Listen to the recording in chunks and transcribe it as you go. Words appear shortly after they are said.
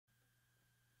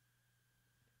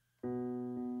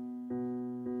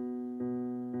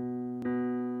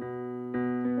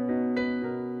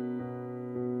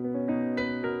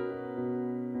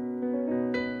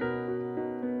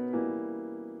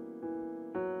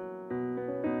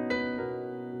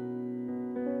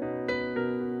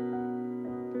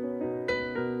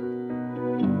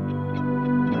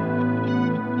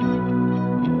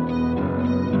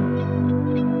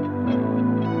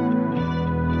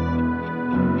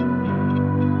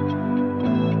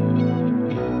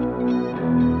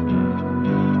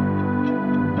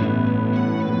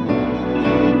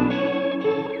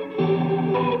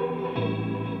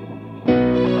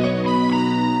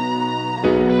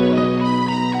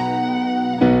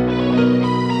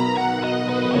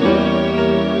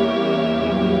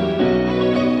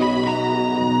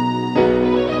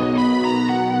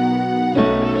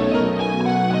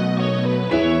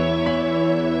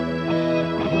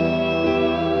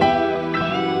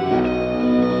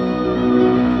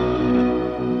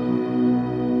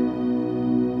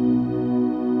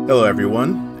Hello,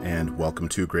 everyone, and welcome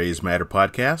to GraysMatter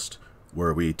podcast,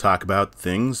 where we talk about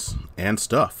things and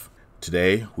stuff.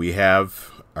 Today, we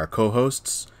have our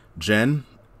co-hosts, Jen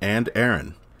and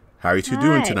Erin. How are you two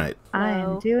doing tonight? I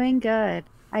am doing good.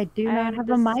 I do not have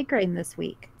a migraine this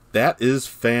week. That is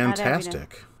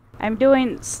fantastic. I'm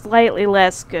doing slightly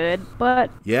less good, but...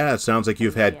 Yeah, it sounds like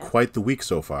you've had quite the week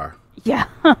so far. Yeah,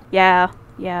 yeah.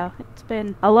 It's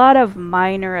been a lot of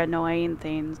minor annoying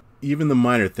things. Even the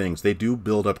minor things, they do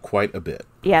build up quite a bit.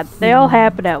 Yeah, they all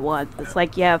happen at once. It's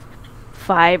like you have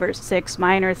 5 or 6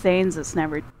 minor things. It's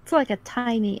like a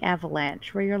tiny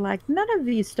avalanche where you're like, none of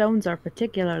these stones are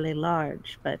particularly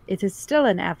large, but it is still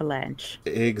an avalanche.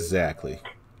 Exactly.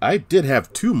 I did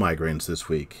have 2 migraines this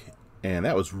week, and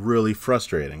that was really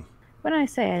frustrating. When I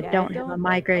say I don't have a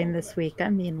migraine this week, I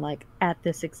mean like at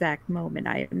this exact moment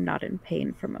I am not in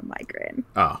pain from a migraine.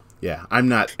 Oh, yeah. I'm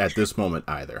not at this moment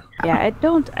either. Yeah, I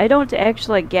don't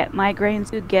actually get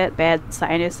migraines. I get bad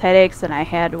sinus headaches, and I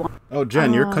had one. Oh,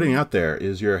 Jen, you're cutting out there.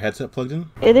 Is your headset plugged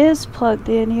in? It is plugged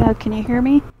in, yeah. Can you hear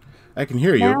me? I can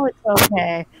hear you. Now it's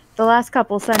okay. The last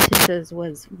couple sentences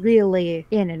was really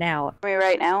in and out. Hear me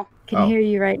right now? Can hear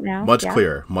you right now? Much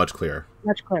clearer, much clearer.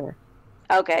 Much clearer.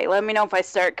 Okay, let me know if I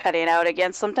start cutting out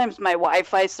again. Sometimes my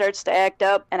Wi-Fi starts to act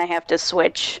up, and I have to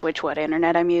switch what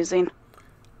internet I'm using.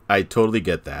 I totally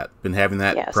get that. Been having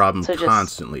that problem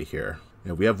constantly here. You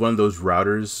know, we have one of those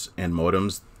routers and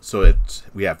modems, so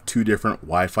we have 2 different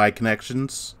Wi-Fi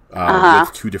connections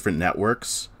with 2 different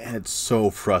networks, and it's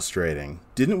so frustrating.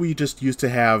 Didn't we just used to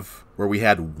have where we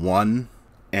had one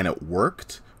and it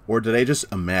worked, or did I just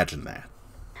imagine that?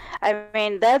 I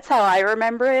mean, that's how I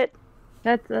remember it.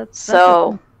 That's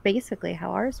basically how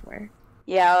ours were.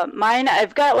 Yeah, mine,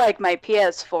 I've got like my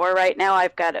PS4 right now.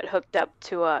 I've got it hooked up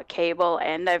to a cable,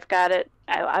 and I've got it,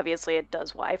 obviously it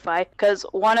does Wi-Fi, because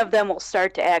one of them will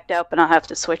start to act up and I'll have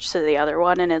to switch to the other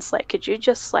one, and it's like, could you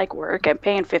just like work? I'm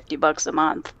paying $50 a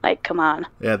month. Like, come on.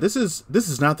 Yeah, this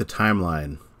is not the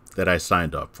timeline that I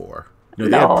signed up for. You know,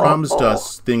 they had promised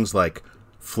us things like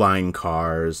flying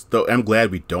cars, though I'm glad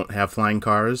we don't have flying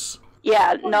cars.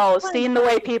 Yeah, no, seeing the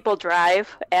way people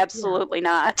drive, absolutely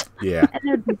not. Yeah. And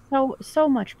there'd be so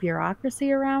much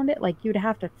bureaucracy around it. Like, you'd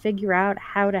have to figure out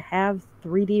how to have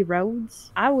 3D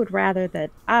roads. I would rather that,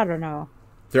 I don't know.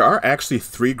 There are actually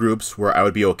 3 groups where I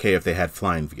would be okay if they had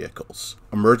flying vehicles.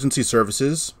 Emergency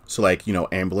services, so like, you know,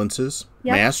 ambulances,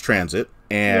 mass transit,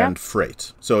 and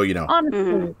freight. So, you know.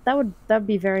 Honestly, that'd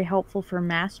be very helpful for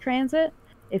mass transit.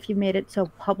 If you made it so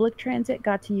public transit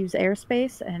got to use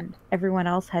airspace and everyone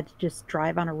else had to just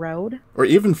drive on a road. Or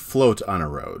even float on a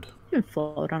road. Even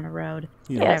float on a road.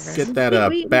 You know, get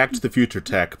that Back to the Future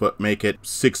tech, but make it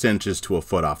 6 inches to a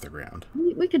foot off the ground.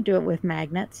 We could do it with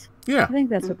magnets. Yeah. I think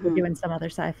that's what they do in some other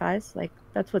sci-fis. Like,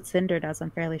 that's what Cinder does,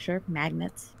 I'm fairly sure.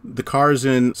 Magnets. The cars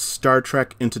in Star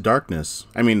Trek Into Darkness,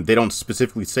 I mean, they don't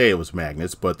specifically say it was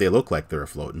magnets, but they look like they're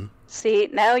floating. See,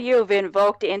 now you've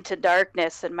invoked Into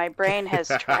Darkness, and my brain has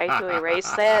tried to erase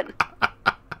that.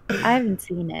 I haven't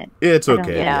seen it. It's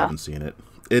okay if you haven't seen it.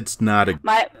 It's not a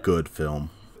good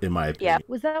film, in my opinion. Yeah.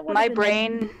 Was that one my of the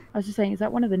brain... New... I was just saying, is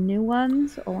that one of the new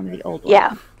ones or one of the old ones?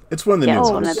 Yeah. It's one of the new ones.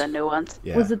 It's one of the new ones.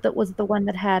 Yeah. Was it the one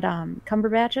that had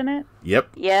Cumberbatch in it? Yep.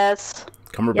 Yes.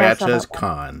 Cumberbatch as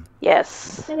Khan.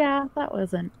 Yes. Yeah, that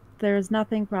wasn't. There's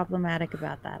nothing problematic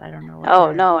about that. I don't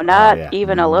know. Not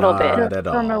even a little bit. Not at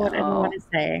all. I don't know what anyone is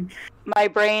saying. My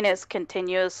brain is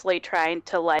continuously trying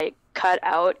to like cut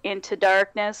out Into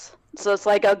Darkness. So it's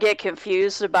like I'll get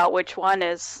confused about which one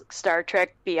is Star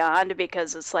Trek Beyond,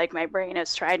 because it's like my brain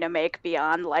is trying to make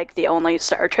Beyond like the only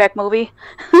Star Trek movie.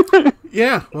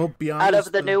 Yeah, well, Beyond out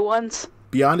of the new ones.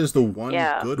 Beyond is the one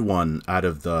good one out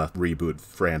of the reboot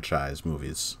franchise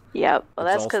movies. Yeah, well,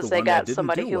 that's because they got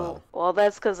somebody who. Well,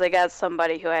 that's because they got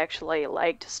somebody who actually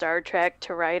liked Star Trek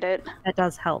to write it. That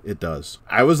does help. It does.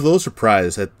 I was a little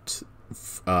surprised that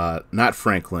not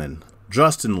Frank Lin,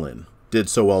 Justin Lin did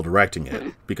so well directing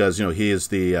it, because, you know, he is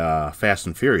the Fast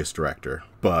and Furious director,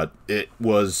 but it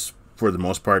was, for the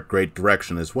most part, great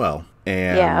direction as well.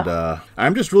 And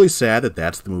I'm just really sad that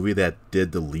that's the movie that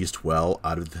did the least well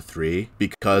out of the 3,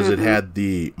 because it had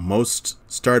the most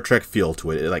Star Trek feel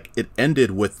to it. It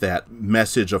ended with that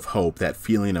message of hope, that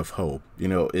feeling of hope. You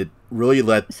know, it really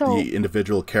let the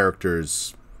individual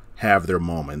characters have their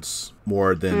moments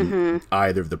more than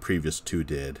either of the previous 2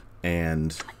 did,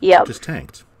 and just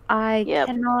tanked. I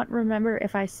cannot remember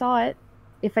if I saw it.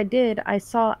 If I did, I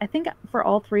think for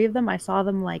all 3 of them, I saw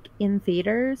them like in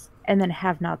theaters and then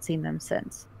have not seen them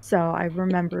since. So I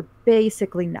remember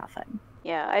basically nothing.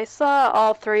 Yeah, I saw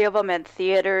all three of them in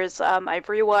theaters. I've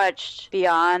rewatched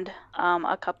Beyond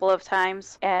a couple of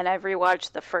times, and I've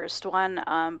rewatched the first one,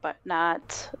 but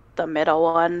not the middle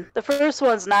one. The first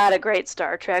one's not a great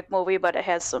Star Trek movie, but it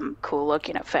has some cool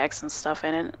looking effects and stuff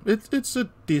in it. It's a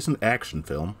decent action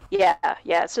film. Yeah,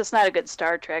 it's just not a good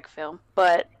Star Trek film.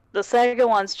 But the second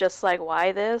one's just like,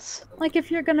 why this? Like,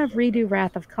 if you're gonna redo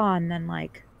Wrath of Khan, then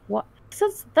like, what? So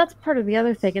that's part of the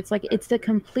other thing. It's like, it's a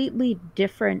completely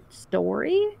different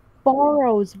story.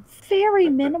 Borrows very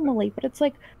minimally, but it's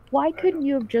like, why couldn't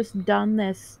you have just done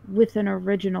this with an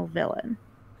original villain?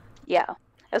 Yeah,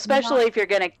 especially if you're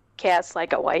gonna cast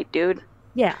like a white dude.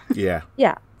 Yeah. Yeah.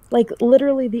 Yeah. Like,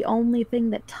 literally the only thing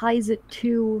that ties it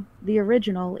to the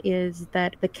original is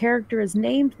that the character is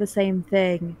named the same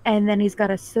thing, and then he's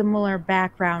got a similar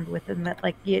background with him that,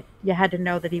 like, you had to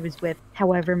know that he was with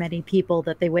however many people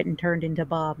that they went and turned into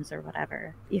bombs or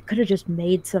whatever. You could have just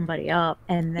made somebody up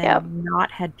and then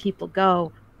not had people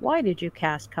go, why did you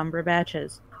cast Cumberbatch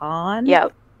as Khan?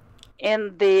 Yep.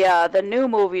 In the new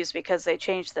movies, because they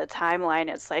changed the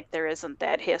timeline, it's like there isn't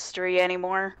that history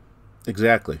anymore.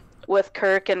 Exactly. With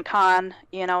Kirk and Khan,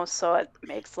 you know, so it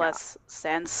makes less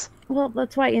sense. Well,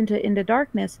 that's why into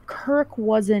Darkness, Kirk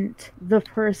wasn't the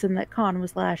person that Khan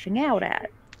was lashing out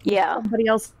at. Yeah. Somebody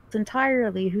else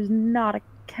entirely who's not a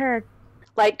character.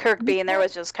 Like Kirk being there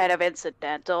was just kind of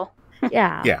incidental.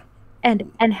 Yeah. Yeah.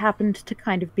 And happened to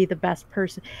kind of be the best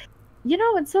person. You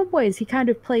know, in some ways, he kind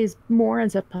of plays more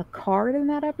as a Picard in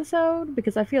that episode,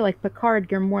 because I feel like Picard,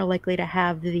 you're more likely to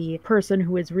have the person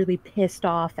who is really pissed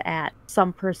off at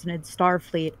some person in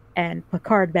Starfleet, and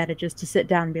Picard manages to sit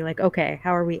down and be like, okay,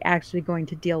 how are we actually going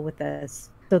to deal with this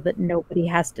so that nobody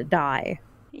has to die?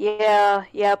 Yeah,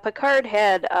 Picard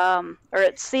had, or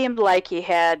it seemed like he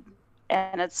had,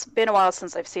 and it's been a while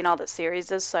since I've seen all the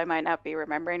series, so I might not be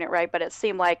remembering it right, but it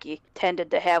seemed like he tended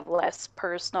to have less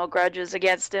personal grudges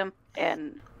against him,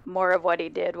 and more of what he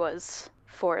did was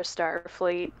for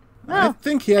Starfleet. Well, I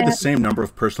think he had the same number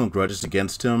of personal grudges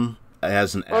against him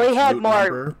as an Well, he had absolute more-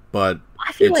 number, but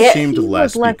I feel it like seemed he was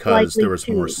less less because there likely was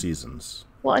to. more seasons.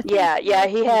 Well, I think Yeah,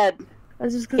 he had I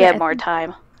was just he gonna had say, more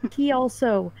time. he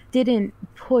also didn't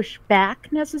push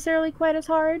back necessarily quite as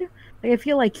hard. Like, I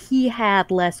feel like he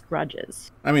had less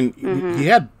grudges. I mean, he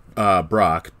had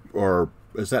Brock, or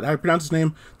is that how you pronounce his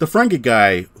name? The Ferengi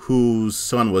guy whose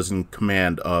son was in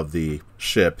command of the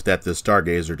ship that the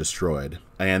Stargazer destroyed.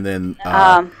 And then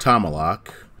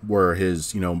Tomalak were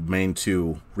his, main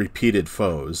two repeated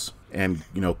foes. And,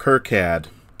 Kirk had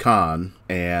Khan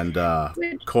and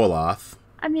Koloth.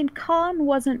 I mean, Khan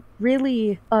wasn't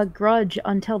really a grudge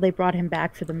until they brought him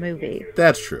back for the movie.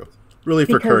 That's true. Really,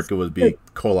 for Because Kirk, it would be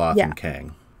Koloth yeah. and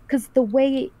Kang. Because the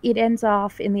way it ends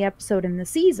off in the episode in the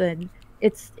season,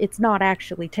 it's not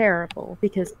actually terrible.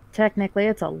 Because technically,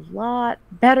 it's a lot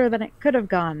better than it could have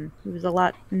gone. It was a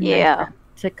lot nicer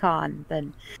to Khan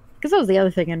than... Because that was the other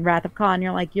thing in Wrath of Khan.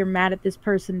 You're mad at this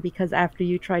person because after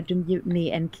you tried to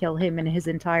mutiny and kill him and his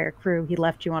entire crew, he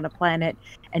left you on a planet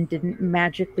and didn't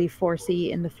magically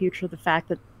foresee in the future the fact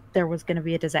that there was going to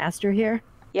be a disaster here.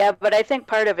 Yeah, but I think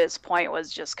part of his point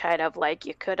was just kind of like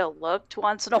you could have looked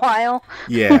once in a while.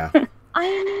 Yeah. I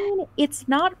mean, it's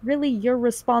not really your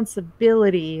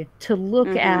responsibility to look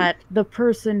at the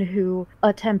person who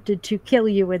attempted to kill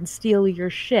you and steal your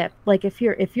ship. Like, if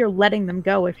you're letting them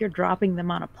go, if you're dropping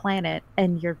them on a planet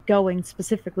and you're going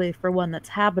specifically for one that's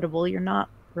habitable, you're not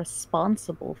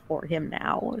responsible for him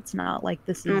now. It's not like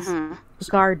this is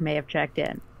Picard may have checked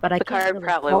in, but Picard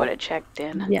probably would have checked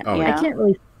in. Yeah, I can't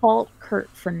really fault Kurt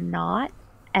for not.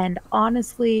 And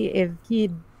honestly, if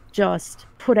he'd just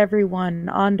put everyone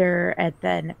under and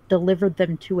then delivered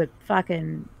them to a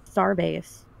fucking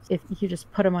starbase, if you just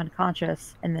put them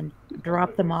unconscious and then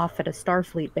drop them off at a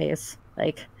Starfleet base,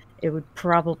 like, it would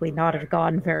probably not have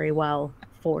gone very well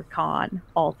for Khan,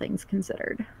 all things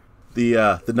considered.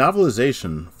 The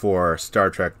novelization for Star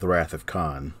Trek The Wrath of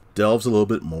Khan delves a little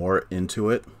bit more into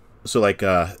it. So, like,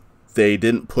 they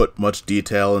didn't put much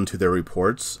detail into their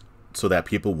reports so that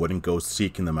people wouldn't go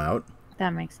seeking them out.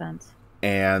 That makes sense.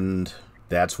 And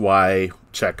that's why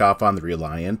Chekhov on the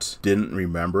Reliant didn't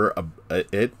remember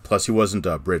it. Plus, he wasn't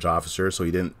a bridge officer, so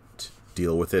he didn't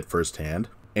deal with it firsthand.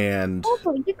 And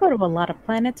also, you go to a lot of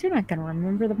planets, you're not going to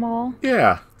remember them all.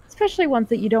 Yeah. Especially ones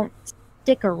that you don't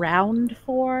stick around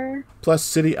for. Plus,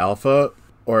 City Alpha,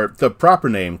 or the proper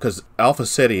name, because Alpha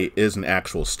Ceti is an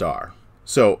actual star.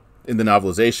 So, in the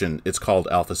novelization, it's called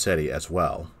Alpha Ceti as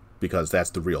well, because that's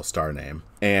the real star name.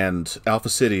 And Alpha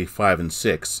Ceti 5 and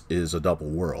 6 is a double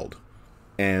world.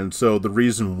 And so the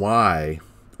reason why,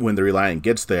 when the Reliant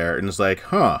gets there, and it's like,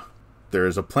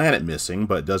 there's a planet missing,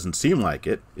 but it doesn't seem like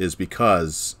it, is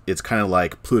because it's kind of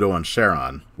like Pluto and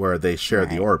Charon, where they share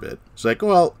the orbit. It's like,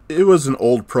 well, it was an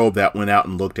old probe that went out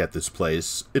and looked at this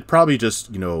place. It probably just,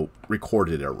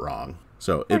 recorded it wrong.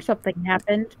 Or something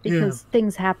happened, because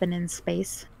things happen in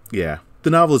space. Yeah. The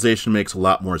novelization makes a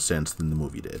lot more sense than the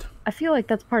movie did. I feel like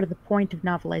that's part of the point of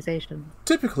novelization.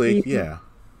 Typically,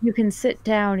 You can sit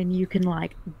down and you can,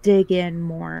 dig in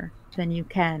more than you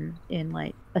can in,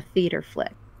 a theater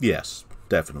flick. Yes,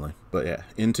 definitely. But yeah,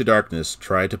 Into Darkness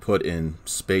tried to put in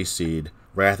Space Seed,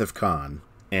 Wrath of Khan,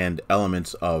 and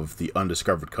elements of The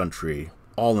Undiscovered Country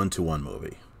all into one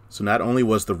movie. So not only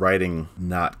was the writing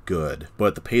not good,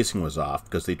 but the pacing was off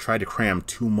because they tried to cram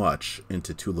too much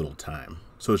into too little time.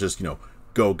 So it's just,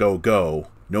 go, go, go,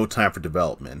 no time for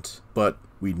development. But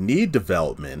we need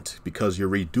development because you're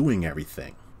redoing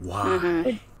everything. Why?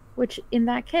 Mm-hmm. Which, in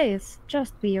that case,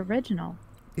 just be original.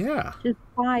 Yeah. Just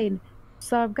find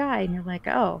some guy and you're like,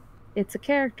 oh, it's a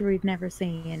character we've never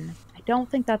seen. I don't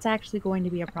think that's actually going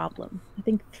to be a problem. I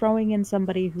think throwing in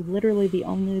somebody who literally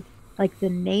the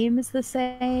name is the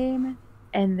same,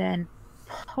 and then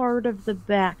part of the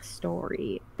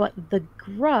backstory, but the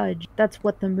grudge, that's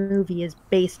what the movie is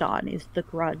based on, is the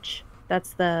grudge.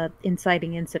 That's the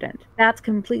inciting incident. That's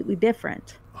completely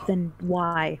different than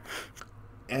why.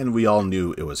 And we all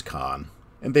knew it was Khan.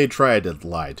 And they tried to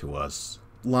lie to us.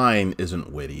 Lying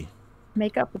isn't witty.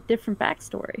 Make up a different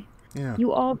backstory. Yeah.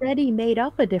 You already made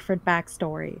up a different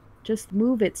backstory. Just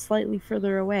move it slightly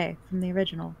further away from the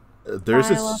original. There's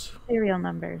File this up serial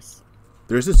numbers.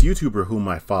 There's this YouTuber whom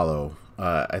I follow.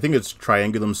 I think it's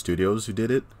Triangulum Studios who did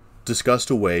it.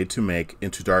 Discussed a way to make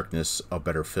Into Darkness a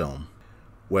better film,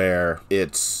 where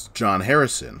it's John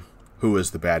Harrison who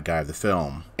is the bad guy of the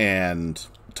film, and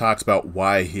talks about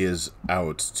why he is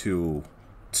out to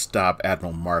stop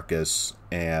Admiral Marcus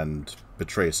and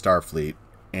betray Starfleet,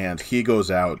 and he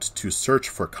goes out to search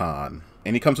for Khan,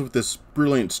 and he comes up with this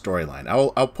brilliant storyline.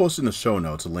 I'll post in the show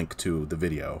notes a link to the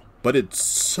video, but it's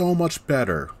so much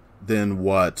better than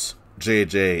what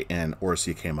JJ and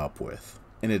Orsi came up with,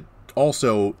 and it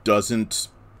also doesn't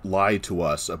lie to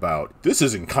us about, this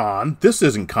isn't Khan,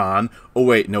 oh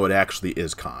wait, no, it actually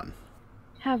is Khan.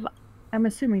 I'm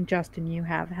assuming, Justin, you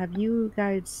have you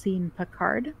guys seen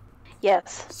Picard?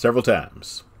 Yes. Several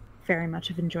times. Very much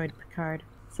have enjoyed Picard.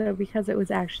 So because it was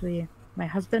actually, my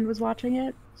husband was watching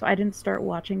it, so I didn't start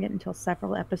watching it until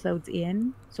several episodes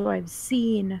in. So I've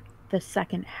seen the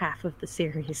second half of the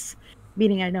series,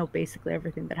 meaning I know basically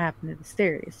everything that happened in the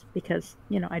series, because,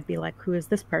 I'd be like, who is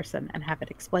this person? And have it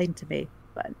explained to me.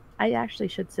 But I actually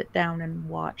should sit down and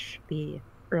watch the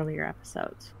earlier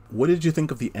episodes. What did you think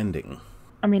of the ending?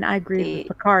 I mean, I agree with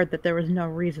Picard that there was no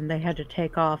reason they had to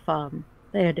take off,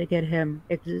 they had to get him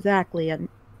exactly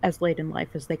as late in life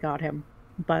as they got him.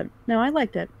 But, no, I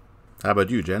liked it. How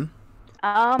about you, Jen?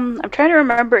 I'm trying to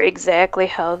remember exactly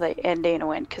how the ending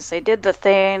went, because they did the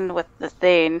thing with the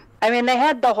thing. I mean, they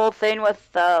had the whole thing with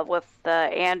the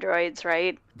androids,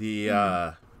 right? The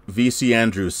VC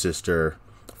Andrews' sister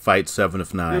fights Seven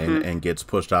of Nine and gets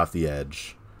pushed off the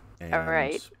edge. And all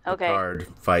right. Okay. Picard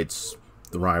fights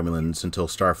the Romulans until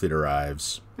Starfleet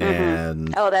arrives.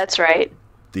 And oh, that's right.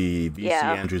 The VC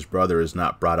Andrews brother is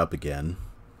not brought up again.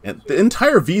 And the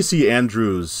entire VC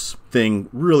Andrews thing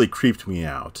really creeped me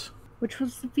out. Which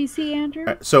was the VC Andrews?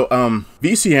 So,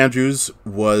 VC Andrews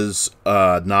was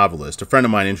a novelist. A friend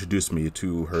of mine introduced me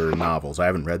to her novels. I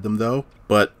haven't read them, though.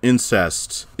 But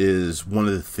incest is one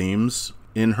of the themes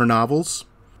in her novels.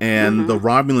 And the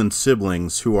Romulan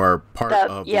siblings, who are part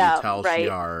of the Tal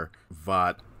Shiar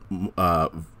Vought...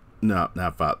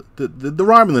 not Vought. The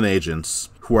Romulan agents,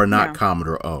 who are not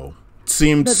Commodore O,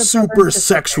 seemed super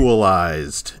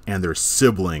sexualized. And their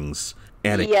siblings...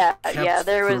 And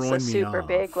there was a super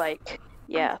big,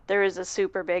 there was a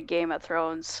super big Game of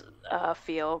Thrones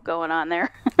feel going on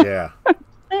there. Yeah.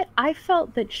 But I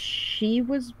felt that she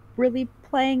was really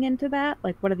playing into that,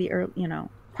 like one of the early,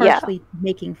 partially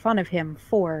making fun of him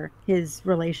for his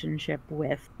relationship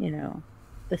with, the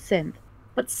synth.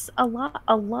 But a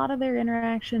lot of their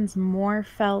interactions more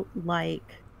felt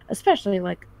like, especially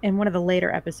like in one of the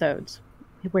later episodes,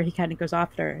 where he kind of goes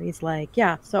after her. He's like,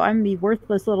 so I'm the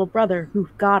worthless little brother who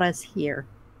got us here.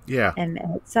 Yeah. And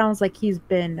it sounds like he's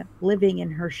been living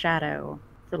in her shadow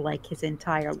for like his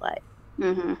entire life.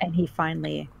 And he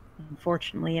finally,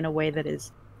 unfortunately, in a way that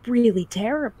is really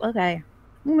terrible. Okay,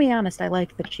 I'll be honest, I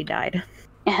like that she died.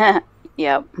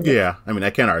 Yep. Yeah, I mean,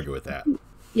 I can't argue with that.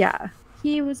 Yeah.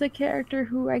 He was a character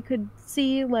who I could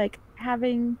see like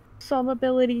having some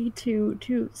ability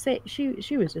to say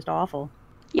she was just awful.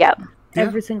 Yep.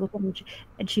 Every single thing,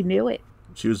 and she knew it.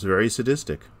 She was very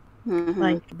sadistic.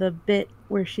 Like the bit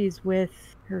where she's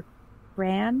with her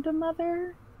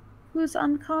grandmother who's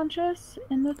unconscious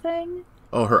in the thing.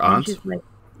 Oh, her And aunt? she's like,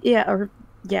 yeah, or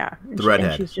yeah. The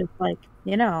redhead. And she's just like,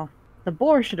 the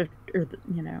boar should have,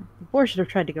 the boar should have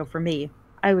tried to go for me.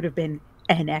 I would have been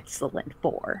an excellent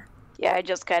boar. Yeah, I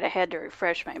just kind of had to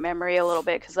refresh my memory a little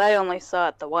bit because I only saw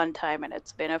it the one time and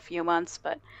it's been a few months.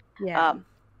 But yeah,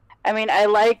 I mean, I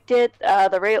liked it.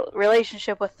 The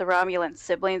relationship with the Romulan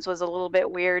siblings was a little bit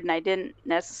weird, and I didn't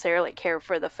necessarily care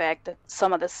for the fact that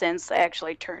some of the synths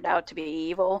actually turned out to be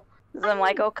evil. I'm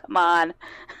like, oh, come on.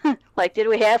 Like, did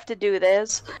we have to do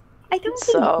this? I don't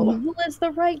think evil is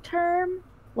the right term.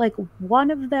 Like,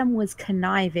 one of them was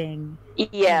conniving.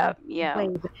 Yeah.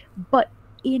 But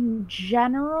in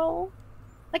general,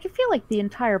 like, I feel like the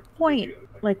entire point,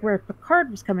 like, where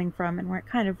Picard was coming from and where it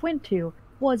kind of went to,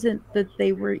 wasn't that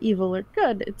they were evil or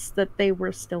good. It's that they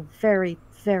were still very,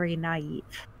 very naive.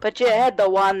 But you had the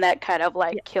one that kind of,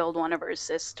 like, killed one of her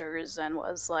sisters and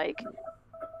was, like,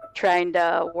 trying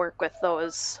to work with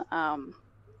those,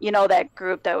 that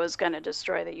group that was going to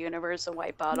destroy the universe and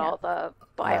wipe out all the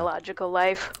biological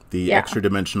life. The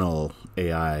extra-dimensional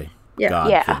AI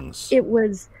god things. It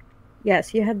was,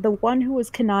 yes, you had the one who was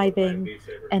conniving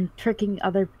and tricking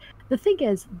other. The thing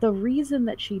is, the reason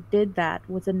that she did that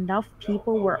was enough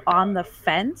people were on the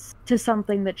fence to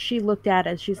something that she looked at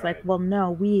as she's like, well,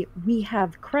 no, we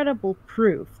have credible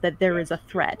proof that there is a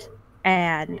threat.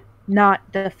 And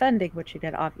not defending what she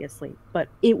did, obviously, but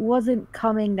it wasn't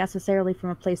coming necessarily from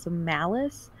a place of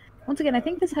malice. Once again, I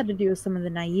think this had to do with some of the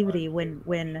naivety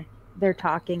when they're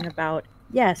talking about,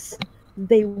 yes,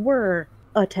 they were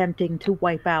attempting to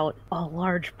wipe out a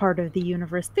large part of the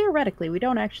universe. Theoretically, we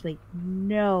don't actually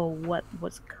know what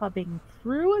was coming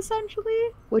through, essentially,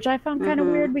 which I found kind of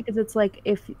weird, because it's like,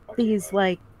 if these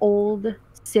like old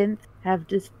synth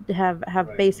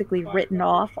have basically written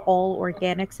off all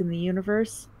organics in the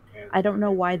universe, I don't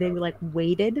know why they like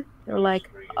waited. They're like,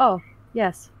 oh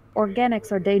yes,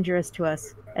 organics are dangerous to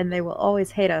us and they will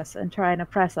always hate us and try and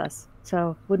oppress us.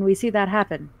 So when we see that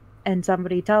happen and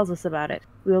somebody tells us about it,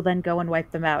 we will then go and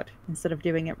wipe them out instead of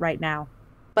doing it right now.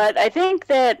 But I think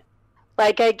that,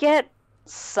 like, I get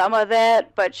some of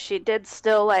that, but she did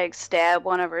still, like, stab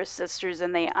one of her sisters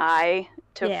in the eye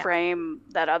to frame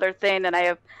that other thing, and I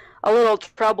have a little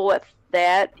trouble with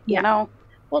that, you know?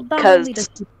 Well, not only does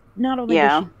she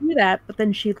do that, but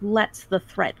then she lets the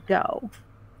threat go.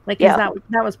 Like, that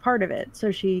was part of it.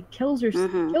 So she kills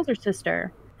her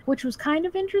sister, which was kind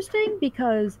of interesting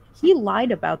because he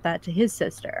lied about that to his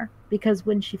sister. Because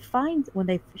when she finds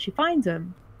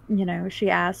him, she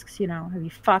asks, have you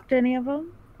fucked any of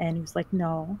them? And he was like,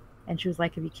 no. And she was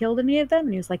like, have you killed any of them?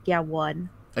 And he was like, yeah, one.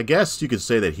 I guess you could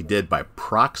say that he did by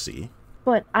proxy.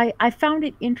 But I found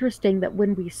it interesting that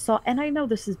when we saw, and I know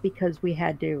this is because we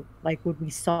had to, like, when we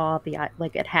saw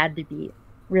it had to be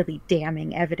really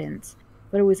damning evidence.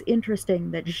 But it was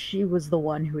interesting that she was the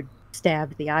one who had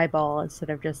stabbed the eyeball instead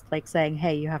of just, like, saying,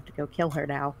 hey, you have to go kill her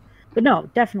now. But no,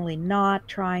 definitely not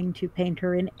trying to paint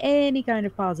her in any kind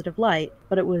of positive light.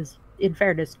 But it was, in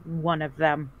fairness, one of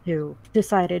them who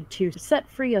decided to set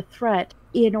free a threat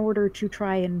in order to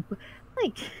try and,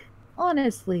 like,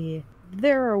 honestly,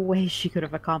 there are ways she could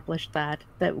have accomplished that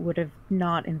would have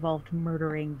not involved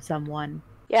murdering someone.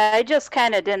 Yeah, I just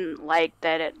kind of didn't like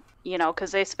that it,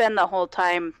 because they spend the whole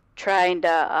time trying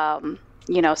to,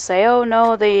 say, oh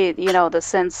no, the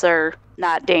synths are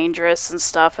not dangerous and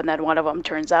stuff, and then one of them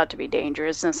turns out to be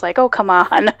dangerous, and it's like, oh, come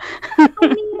on.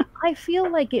 I feel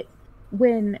like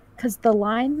because the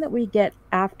line that we get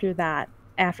after that,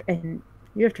 and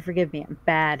you have to forgive me, I'm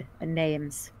bad at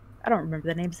names. I don't remember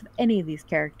the names of any of these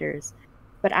characters.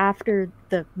 But after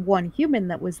the one human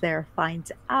that was there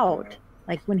finds out,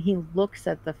 like when he looks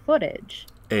at the footage.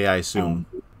 AI soon.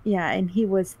 And he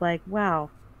was like,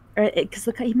 wow. Because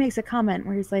he makes a comment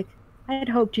where he's like, I had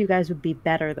hoped you guys would be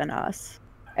better than us.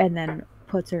 And then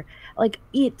puts her, like,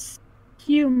 it's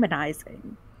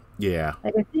humanizing. Yeah.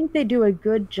 Like, I think they do a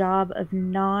good job of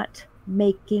not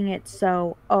making it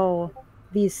so,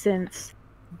 these synths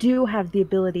do have the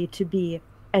ability to be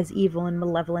as evil and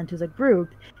malevolent as a group,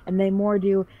 and they more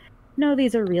do, no,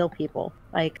 these are real people.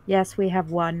 Like, yes, we have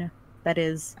one that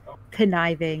is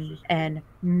conniving and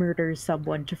murders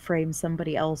someone to frame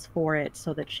somebody else for it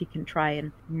so that she can try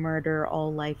and murder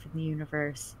all life in the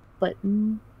universe. But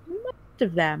most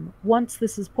of them, once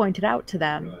this is pointed out to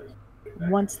them,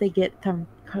 once they get to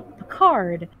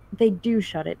Picard, they do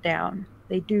shut it down.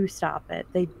 They do stop it.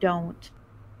 They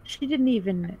didn't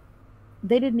even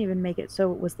make it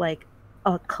so it was like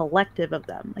a collective of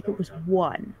them. Like, it was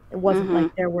one. It wasn't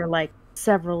like there were like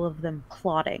several of them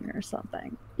plotting or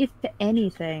something. If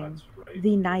anything,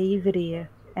 the naivety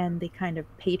and the kind of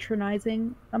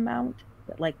patronizing amount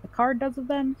that, like, Picard does of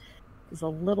them is a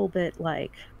little bit,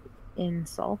 like,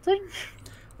 insulting.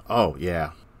 Oh,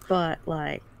 yeah. But,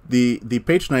 like... The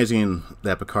patronizing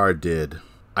that Picard did,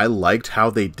 I liked how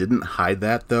they didn't hide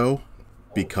that, though,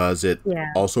 because it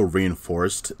also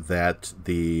reinforced that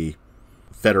the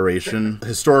Federation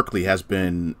historically has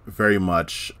been very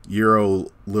much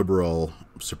Euro-liberal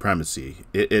supremacy.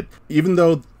 It even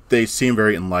though they seem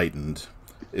very enlightened,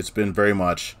 it's been very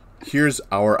much, here's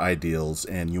our ideals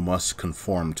and you must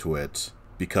conform to it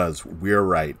because we're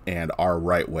right and our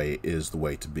right way is the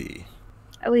way to be.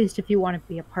 At least if you want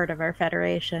to be a part of our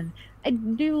Federation. I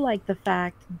do like the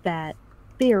fact that,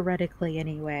 theoretically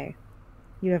anyway,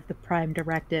 you have the Prime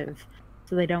Directive,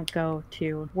 so they don't go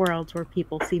to worlds where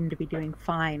people seem to be doing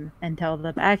fine and tell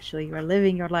them, actually, you are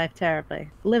living your life terribly.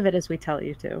 Live it as we tell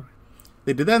you to.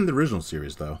 They did that in the original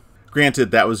series, though.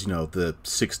 Granted, that was, the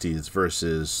 60s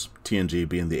versus TNG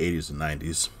being the 80s and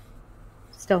 90s.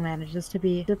 Still manages to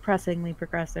be depressingly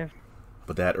progressive.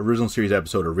 But that original series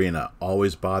episode, Arena,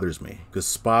 always bothers me. Because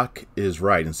Spock is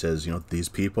right and says, these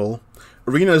people...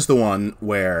 Arena is the one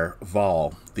where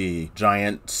Vol, the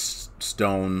giant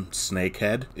stone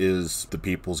snakehead, is the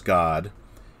people's god.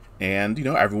 And,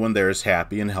 everyone there is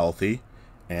happy and healthy.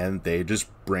 And they just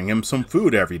bring him some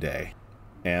food every day.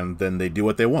 And then they do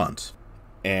what they want.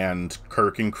 And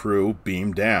Kirk and crew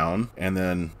beam down. And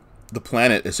then the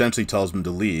planet essentially tells them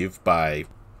to leave by...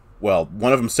 Well,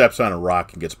 one of them steps on a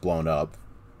rock and gets blown up.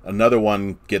 Another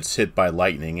one gets hit by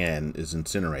lightning and is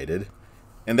incinerated.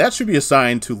 And that should be a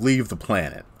sign to leave the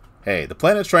planet. Hey, the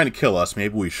planet's trying to kill us,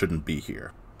 maybe we shouldn't be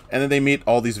here. And then they meet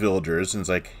all these villagers and it's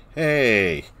like,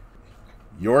 hey,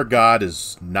 your god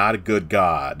is not a good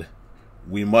god.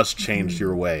 We must change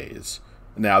your ways.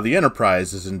 Now, the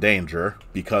Enterprise is in danger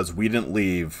because we didn't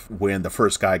leave when the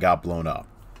first guy got blown up.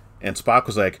 And Spock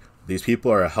was like, these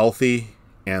people are healthy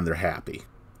and they're happy.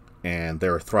 And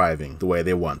they're thriving the way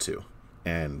they want to.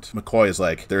 And McCoy is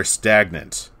like, they're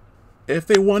stagnant. If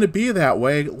they want to be that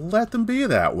way, let them be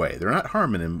that way. They're not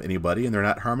harming anybody, and they're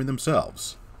not harming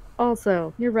themselves.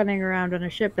 Also, you're running around on a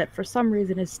ship that for some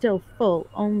reason is still full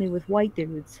only with white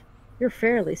dudes. You're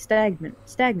fairly stagnant,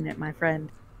 my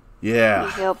friend.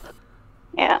 Yeah. Yep.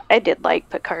 Yeah, I did like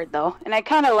Picard, though. And I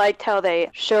kind of liked how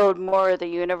they showed more of the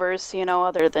universe,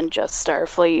 other than just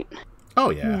Starfleet.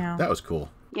 Oh, yeah. That was cool.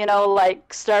 Like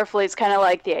Starfleet's kind of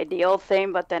like the ideal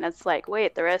thing, but then it's like,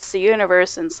 wait, the rest of the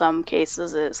universe in some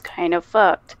cases is kind of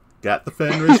fucked. Got the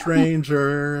Fenris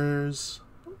Rangers.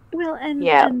 Well,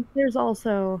 and there's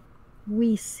also,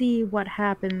 we see what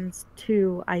happens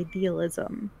to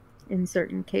idealism in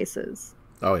certain cases.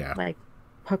 Oh, yeah. Like,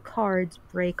 Picard's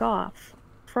break off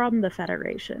from the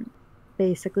Federation.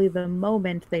 Basically, the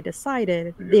moment they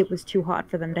decided it was too hot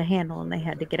for them to handle and they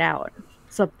had to get out.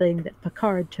 Something that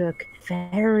Picard took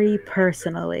very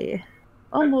personally.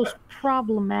 Almost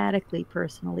problematically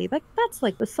personally. That's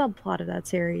like the subplot of that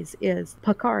series is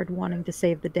Picard wanting to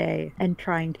save the day and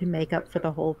trying to make up for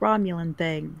the whole Romulan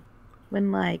thing.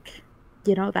 When,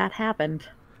 that happened.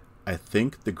 I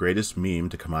think the greatest meme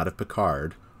to come out of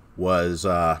Picard was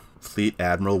Fleet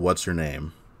Admiral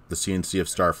What's-Her-Name, the CNC of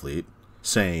Starfleet,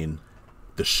 saying,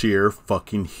 the sheer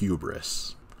fucking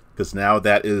hubris. Because now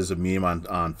that is a meme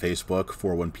on Facebook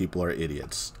for when people are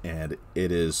idiots. And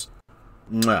it is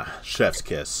chef's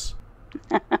kiss.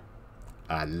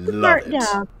 I love it.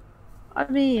 Yeah. I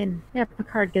mean,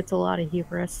 Picard gets a lot of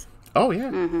hubris. Oh,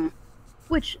 yeah. Mm-hmm.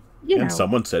 Which, and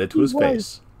someone said it to his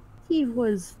face. He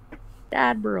was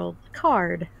Admiral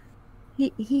Picard.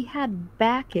 He had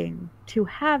backing to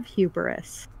have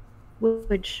hubris.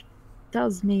 Which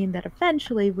does mean that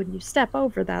eventually when you step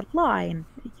over that line,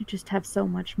 you just have so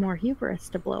much more hubris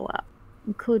to blow up.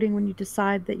 Including when you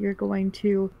decide that you're going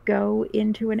to go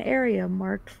into an area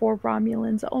marked for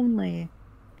Romulans only,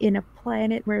 in a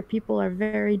planet where people are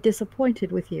very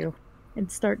disappointed with you, and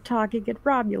start talking in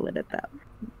Romulan at them.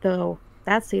 Though,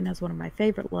 that scene is one of my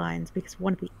favorite lines, because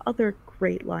one of the other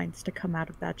great lines to come out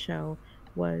of that show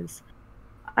was,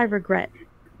 I regret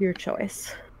your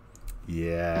choice.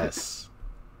 Yes.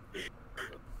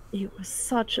 It was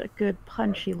such a good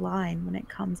punchy line when it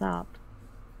comes up.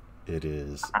 It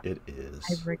is. It is.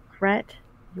 I regret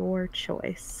your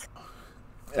choice.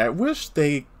 I wish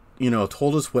they,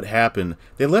 told us what happened.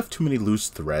 They left too many loose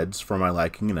threads for my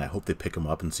liking, and I hope they pick them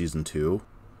up in season 2.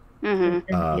 Mm-hmm.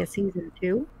 There's be a season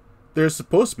 2? There's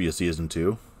supposed to be a season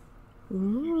 2.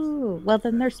 Ooh. Well,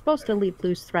 then they're supposed to leave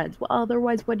loose threads. Well,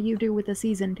 otherwise, what do you do with a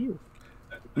season 2?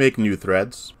 Make new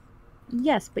threads.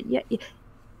 Yes, but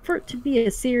for it to be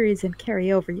a series and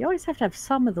carry over, you always have to have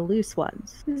some of the loose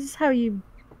ones. This is how you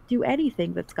do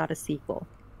anything that's got a sequel.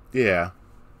 Yeah,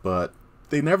 but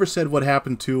they never said what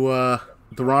happened to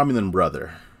the Romulan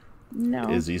brother. No.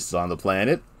 Is he still on the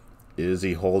planet? Is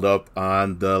he holed up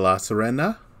on the La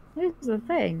Sirena? Here's the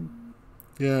thing.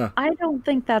 Yeah. I don't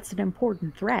think that's an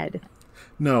important thread.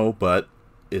 No, but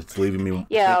it's leaving me,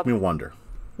 making me wonder.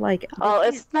 Like, well,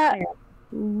 it's not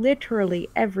literally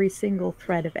every single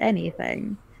thread of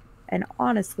anything. And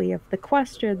honestly, of the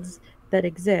questions that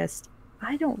exist,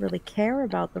 I don't really care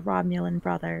about the Romulan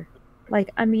brother. Like,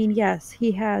 I mean, yes,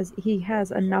 he has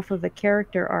enough of a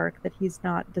character arc that he's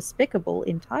not despicable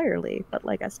entirely, but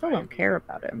like, I still don't care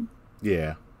about him.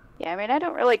 Yeah. Yeah, I mean, I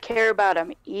don't really care about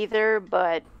him either,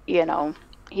 but, you know,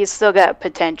 he's still got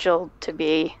potential to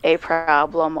be a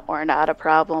problem or not a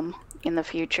problem in the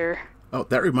future. Oh,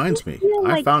 that reminds me.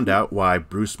 I found out why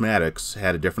Bruce Maddox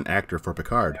had a different actor for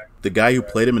Picard. The guy who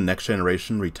played him in Next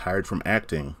Generation retired from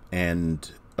acting and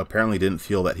apparently didn't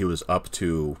feel that he was up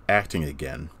to acting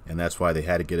again, and that's why they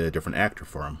had to get a different actor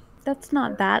for him. That's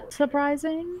not that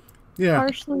surprising. Yeah.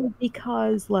 Partially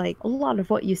because, like, a lot of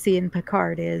what you see in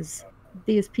Picard is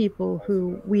these people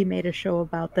who we made a show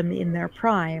about them in their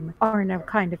prime are now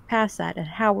kind of past that, and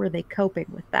how are they coping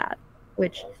with that?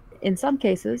 Which, in some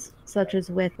cases, such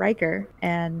as with Riker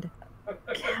and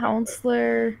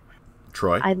Counselor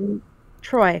Troy.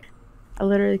 Troy. I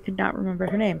literally could not remember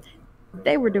her name.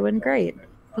 They were doing great.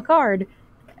 Picard,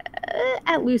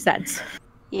 at loose ends.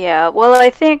 Yeah, well, I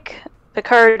think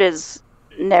Picard has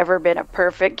never been a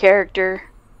perfect character.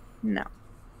 No.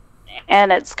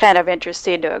 And it's kind of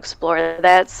interesting to explore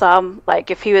that some.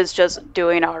 Like, if he was just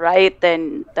doing all right,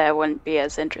 then that wouldn't be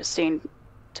as interesting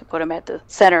to put him at the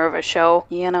center of a show,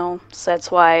 you know? So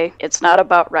that's why it's not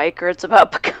about Riker, it's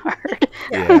about Picard.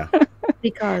 Yeah.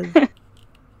 Because,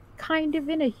 kind of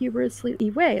in a humorously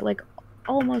way, like,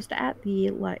 almost at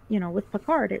the, like, you know, with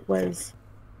Picard, it was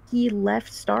he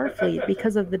left Starfleet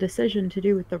because of the decision to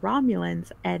do with the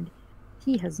Romulans, and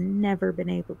he has never been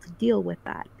able to deal with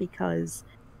that because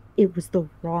it was the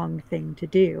wrong thing to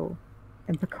do.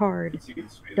 And Picard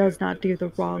does not do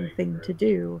the wrong thing to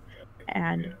do,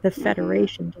 and the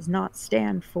Federation does not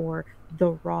stand for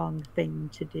the wrong thing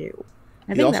to do.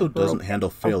 He also doesn't handle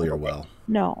failure well.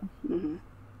 No. Mm-hmm.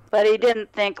 But he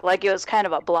didn't think, like, it was kind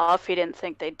of a bluff. He didn't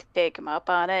think they'd take him up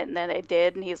on it, and then they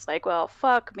did, and he's like, well,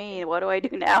 fuck me, what do I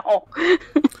do now?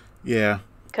 Yeah.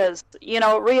 Because, you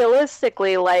know,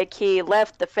 realistically, like, he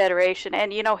left the Federation,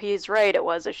 and, you know, he's right, it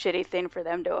was a shitty thing for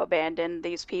them to abandon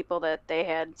these people that they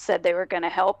had said they were going to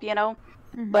help, you know?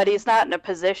 Mm-hmm. But he's not in a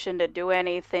position to do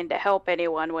anything to help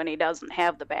anyone when he doesn't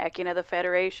have the backing of the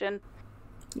Federation.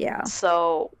 Yeah.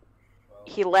 So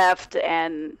he left,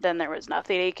 and then there was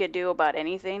nothing he could do about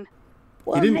anything.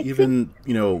 Well, he didn't even,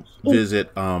 you know,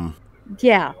 visit,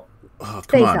 Yeah. Oh,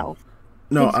 Space come on. Elf.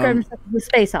 No, he described himself as a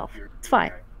Space Elf. It's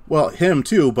fine. Well, him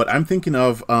too, but I'm thinking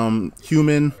of,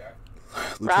 human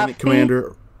Lieutenant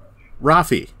Commander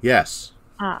Rafi, yes.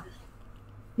 Ah.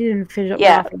 He didn't finish up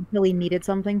Rafi until he needed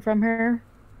something from her.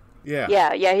 Yeah.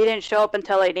 Yeah, he didn't show up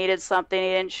until he needed something. He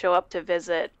didn't show up to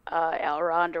visit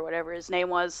Elrond or whatever his name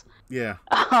was. Yeah.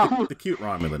 The cute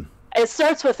Romulan. It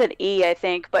starts with an E, I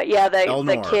think, but yeah,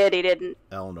 the kid, he didn't...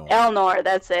 Elnor,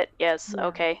 that's it, yes, yeah.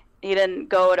 Okay. He didn't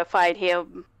go to fight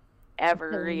him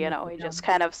ever, you know, he just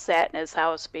kind of sat in his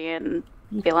house feeling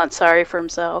sorry for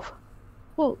himself.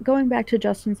 Well, going back to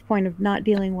Justin's point of not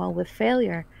dealing well with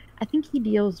failure, I think he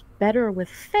deals better with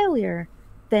failure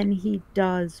than he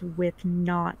does with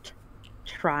not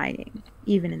trying,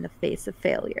 even in the face of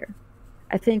failure.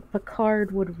 I think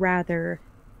Picard would rather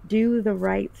do the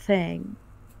right thing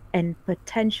and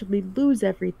potentially lose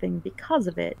everything because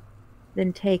of it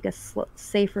than take a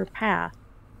safer path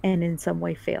and in some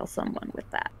way fail someone with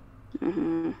that.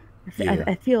 Mm-hmm.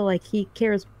 I feel like he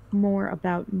cares more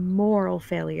about moral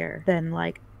failure than,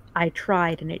 like, I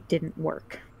tried and it didn't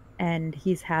work. And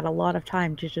he's had a lot of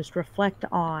time to just reflect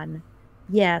on,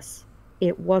 yes,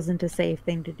 it wasn't a safe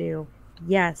thing to do.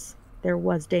 Yes, there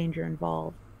was danger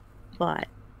involved, but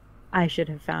I should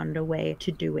have found a way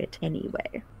to do it anyway.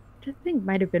 Which I think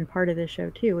might have been part of the show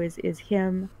too, is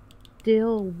him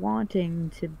still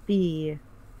wanting to be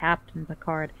Captain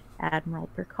Picard, Admiral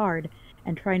Picard,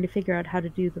 and trying to figure out how to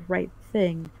do the right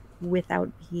thing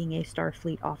without being a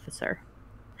Starfleet officer.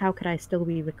 How could I still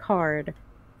be Picard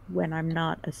when I'm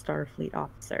not a Starfleet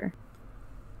officer?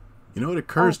 You know, it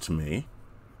occurs to me,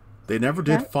 they never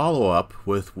did follow up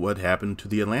with what happened to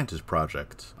the Atlantis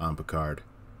project on Picard.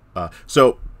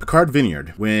 So, Picard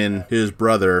Vineyard, when his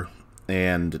brother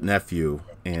and nephew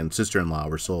and sister-in-law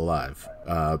were still alive,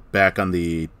 back on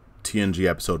the TNG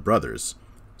episode Brothers.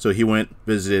 So he went,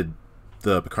 visited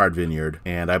the Picard Vineyard,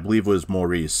 and I believe it was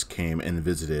Maurice came and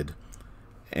visited.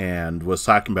 and was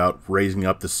talking about raising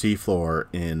up the seafloor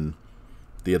in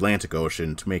the Atlantic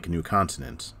Ocean to make a new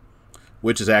continent,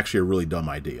 which is actually a really dumb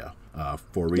idea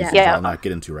for reasons I'll not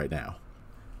get into right now.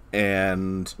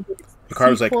 And Picard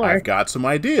was like, I've got some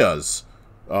ideas.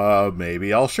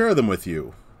 Maybe I'll share them with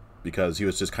you. Because he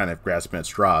was just kind of grasping at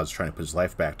straws, trying to put his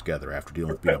life back together after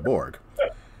dealing with being a Borg.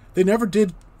 They never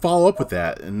did follow up with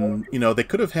that, and, you know, they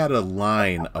could have had a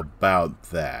line about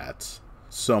that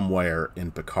somewhere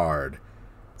in Picard.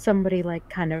 Somebody, like,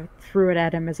 kind of threw it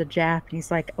at him as a jab, and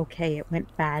he's like, okay, it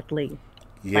went badly.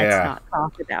 Yeah. Let's not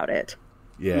talk about it.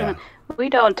 Yeah. We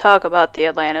don't talk about the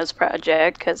Atlantis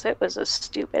Project, because it was a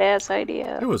stupid-ass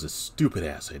idea. It was a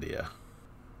stupid-ass idea.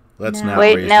 Let's not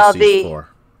Wait, raise now the seafloor.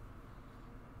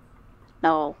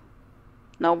 No.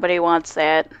 Nobody wants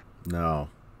that. No.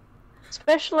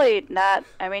 Especially not...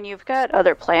 I mean, you've got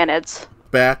other planets.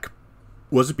 Back...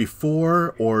 Was it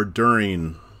before or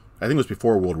during... I think it was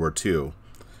before World War II.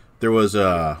 There was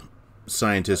a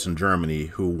scientist in Germany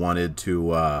who wanted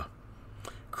to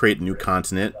create a new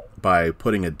continent by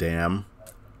putting a dam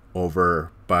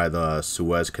over by the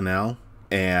Suez Canal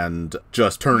and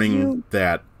just turning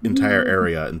that entire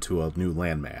area into a new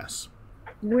landmass.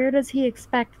 Where does he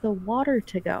expect the water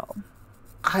to go?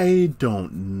 I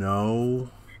don't know.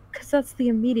 Because that's the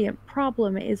immediate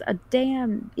problem, is a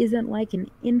dam isn't like an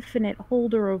infinite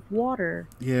holder of water.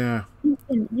 Yeah.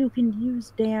 You can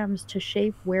use dams to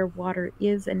shape where water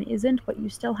is and isn't, but you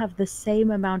still have the same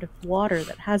amount of water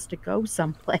that has to go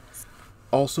someplace.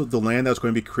 Also, the land that was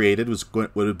going to be created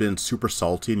would have been super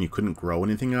salty and you couldn't grow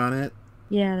anything on it.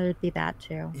 Yeah, there'd be that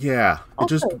too. Yeah,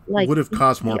 Also, it just like, would have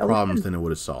caused more the problems ocean- than it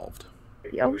would have solved.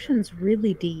 The ocean's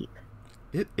really deep.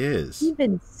 It is.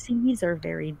 Even seas are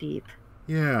very deep.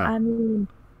 Yeah. I mean,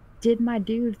 did my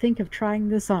dude think of trying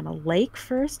this on a lake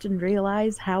first and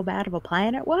realize how bad of a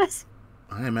plan it was?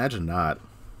 I imagine not.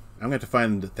 I'm going to have to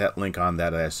find that link on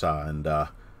that I saw, and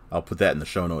I'll put that in the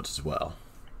show notes as well.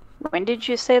 When did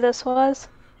you say this was?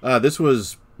 This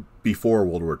was before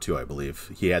World War II, I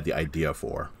believe. He had the idea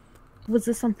for. Was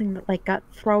this something that like got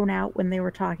thrown out when they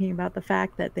were talking about the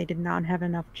fact that they did not have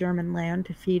enough German land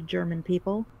to feed German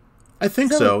people? I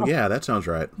think so. Yeah, that sounds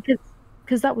right.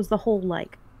 Because that was the whole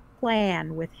like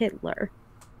plan with Hitler.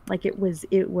 Like it was,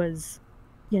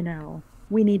 you know,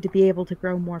 we need to be able to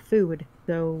grow more food,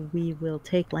 so we will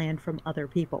take land from other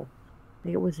people.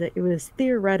 It was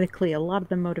theoretically a lot of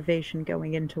the motivation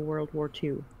going into World War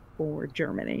II for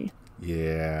Germany.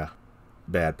 Yeah.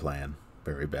 Bad plan.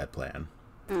 Very bad plan.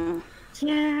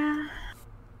 Yeah.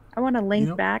 I want to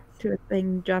link back to a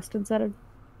thing Justin said of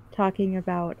talking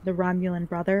about the Romulan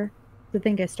brother. I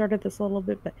think I started this a little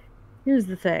bit, but here's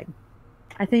the thing.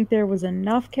 I think there was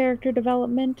enough character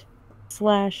development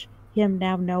 / him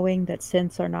now knowing that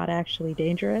synths are not actually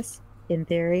dangerous, in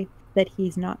theory, that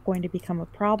he's not going to become a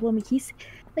problem. He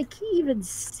even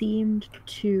seemed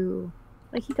to,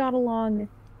 like, he got along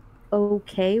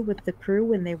okay with the crew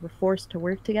when they were forced to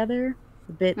work together.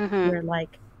 A bit where,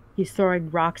 like, he's throwing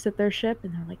rocks at their ship,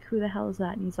 and they're like, who the hell is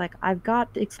that? And he's like, I've got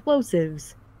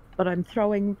explosives, but I'm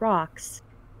throwing rocks.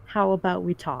 How about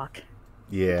we talk?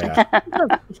 Yeah.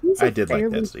 He's I did like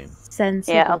that scene.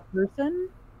 Sensible person,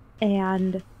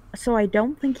 and so I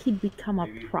don't think he'd become a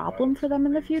problem for them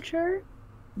in the future.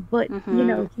 But, you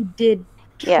know, he did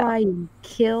try and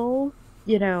kill,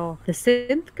 you know, the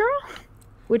synth girl,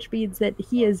 which means that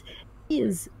he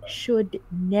should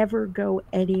never go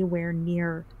anywhere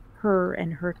near her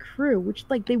and her crew, which,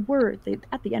 like, they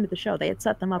at the end of the show, they had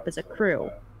set them up as a crew.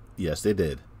 Yes, they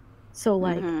did. So,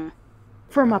 like,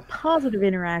 from a positive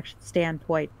interaction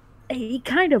standpoint, he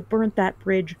kind of burnt that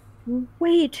bridge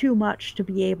way too much to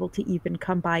be able to even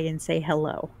come by and say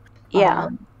hello. Yeah.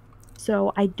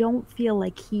 So I don't feel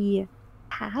like he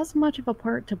has much of a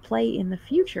part to play in the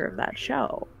future of that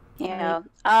show. Yeah.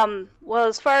 Well,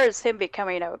 as far as him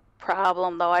becoming a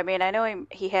problem, though, I mean, I know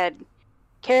he had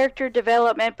character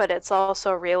development, but it's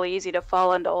also real easy to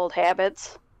fall into old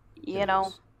habits, you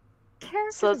know?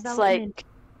 So it's like...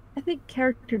 I think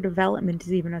character development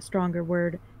is even a stronger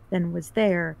word than was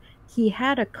there. He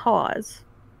had a cause,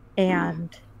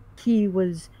 and he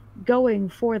was going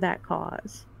for that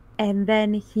cause. And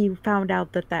then he found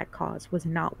out that that cause was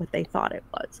not what they thought it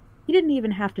was. He didn't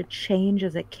even have to change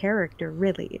as a character,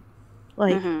 really.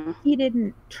 Like, he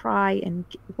didn't try and...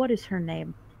 What is her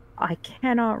name? I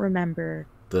cannot remember.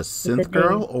 The synth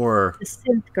girl, or... The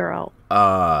synth girl.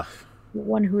 The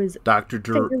one who is... Dr.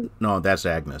 No, that's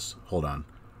Agnes. Hold on.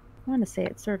 I want to say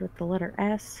it started with the letter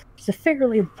S. She's a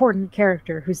fairly important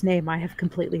character whose name I have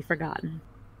completely forgotten.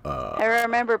 I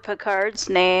remember Picard's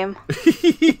name.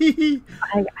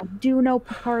 I do know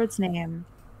Picard's name.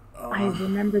 I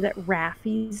remember that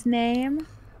Raffi's name.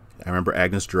 I remember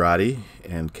Agnes Girardi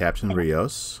and Captain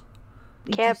Rios.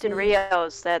 Captain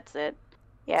Rios, that's it.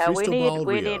 Yeah, we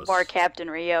need more Captain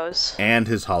Rios. And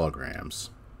his holograms.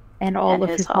 And all of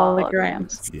his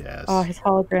holograms. Yes. Oh, his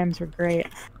holograms were great.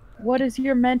 What is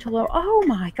your mental... Oh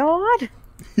my god!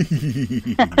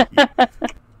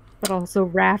 But also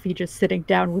Raffi just sitting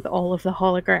down with all of the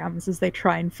holograms as they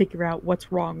try and figure out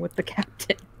what's wrong with the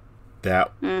captain.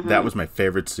 That was my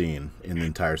favorite scene in the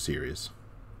entire series.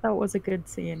 That was a good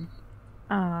scene.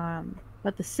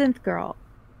 But the synth girl,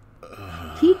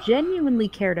 he genuinely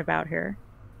cared about her.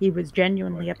 He was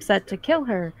genuinely upset to kill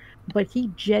her, but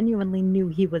he genuinely knew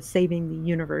he was saving the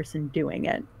universe in doing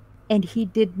it. And he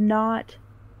did not...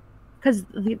 Because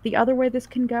the other way this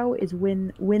can go is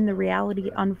when the reality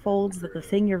unfolds that the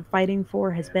thing you're fighting for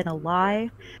has been a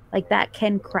lie, like that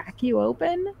can crack you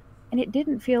open, and it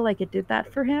didn't feel like it did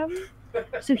that for him.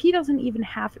 So he doesn't even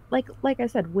have, like I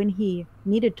said, when he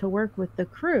needed to work with the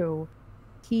crew,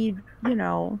 he,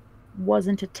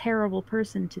 wasn't a terrible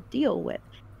person to deal with.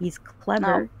 He's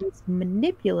clever, he's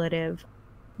manipulative,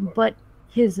 but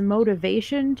his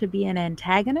motivation to be an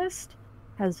antagonist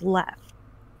has left.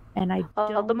 And I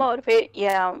don't...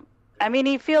 yeah. I mean,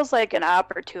 he feels like an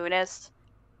opportunist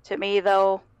to me,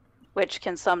 though, which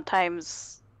can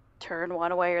sometimes turn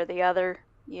one way or the other,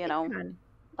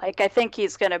 Like, I think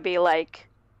he's going to be, like,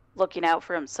 looking out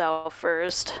for himself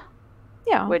first.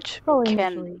 Yeah. Which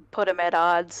can put him at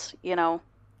odds,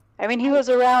 I mean, he was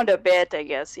around a bit, I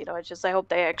guess, It's just, I hope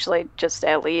they actually just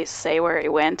at least say where he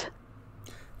went.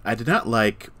 I did not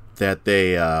like that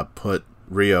they put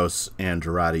Rios and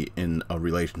Girardi in a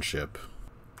relationship.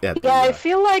 I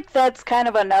feel like that's kind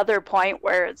of another point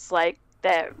where it's like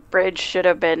that bridge should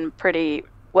have been pretty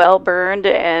well burned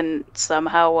and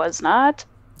somehow was not.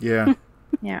 Yeah.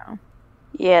 Yeah.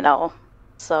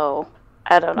 So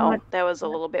I don't know. That was a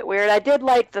little bit weird. I did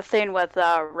like the thing with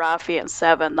Raffi and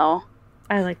Seven, though.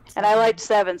 I liked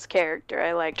Seven's character.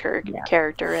 I liked her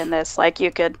character in this. Like,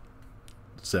 you could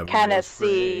kind of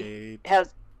see how...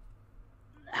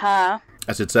 Huh?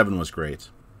 I said 7 was great.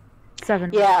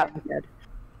 7 was really good.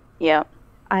 Yeah.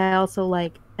 I also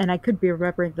like, and I could be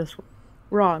remembering this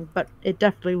wrong, but it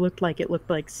definitely looked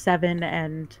like 7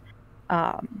 and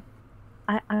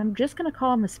I'm just going to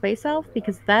call him a space elf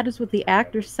because that is what the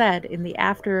actor said in the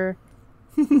after.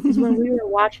 Because when we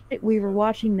were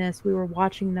watching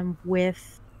them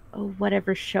with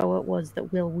whatever show it was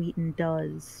that Will Wheaton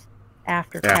does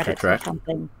after credits or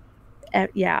something.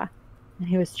 Yeah. And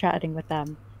he was chatting with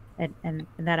them, and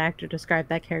that actor described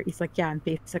that character. He's like, "Yeah, I'm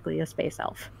basically a space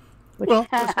elf." Which well,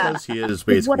 just because he is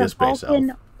basically a space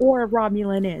elf. Or a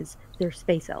Romulan is. They're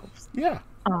space elves. Yeah.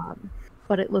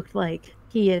 But it looked like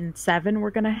he and 7 were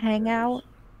gonna hang out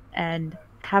and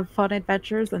have fun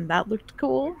adventures, and that looked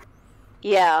cool.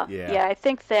 Yeah. I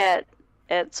think that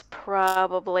it's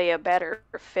probably a better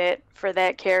fit for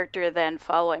that character than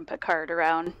following Picard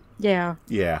around. Yeah.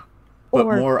 Yeah. But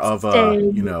more of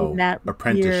a,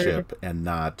 apprenticeship and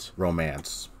not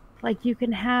romance. Like, you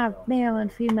can have male and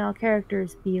female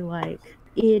characters be like,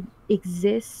 it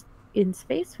exists in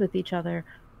space with each other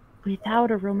without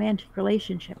a romantic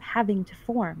relationship having to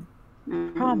form.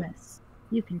 Mm-hmm. Promise.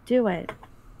 You can do it.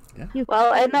 Yeah.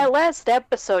 Well, in that last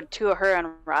episode, too, her and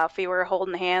Raffi were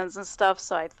holding hands and stuff,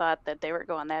 so I thought that they were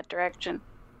going that direction.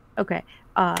 Okay.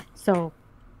 So,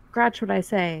 scratch what I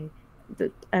say.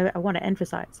 I want to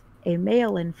emphasize. A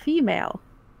male and female,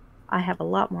 I have a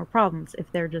lot more problems if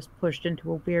they're just pushed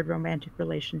into a weird romantic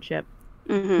relationship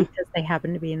because they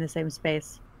happen to be in the same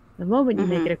space. The moment you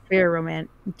make it a queer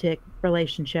romantic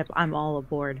relationship, I'm all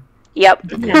aboard.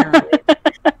 Yep.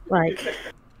 Like,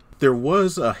 there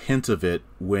was a hint of it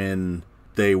when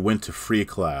they went to Free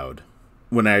Cloud.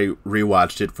 When I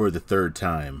rewatched it for the third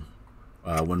time,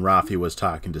 when Raffi was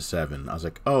talking to 7, I was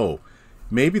like, oh,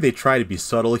 maybe they try to be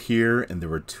subtle here and they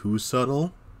were too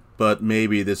subtle. But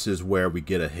maybe this is where we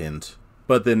get a hint.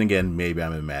 But then again, maybe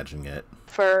I'm imagining it.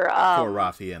 For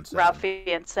Raffi and 7. Raffi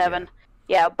and 7.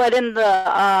 Yeah, but in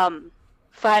the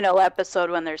final episode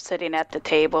when they're sitting at the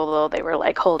table, though, they were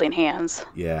like holding hands.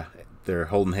 Yeah, they're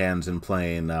holding hands and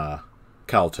playing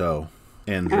Calto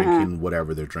and drinking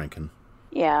whatever they're drinking.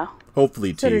 Yeah.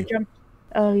 Hopefully tea.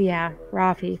 Oh yeah,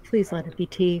 Raffi, please let it be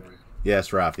tea. Yes,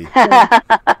 Raffi.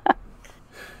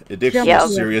 Addiction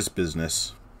is serious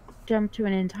business. Jump to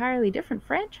an entirely different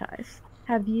franchise.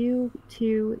 Have you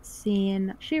two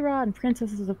seen She-Ra and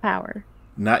Princesses of Power?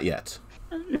 Not yet.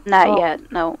 Not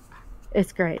yet, no.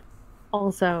 It's great.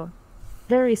 Also,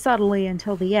 very subtly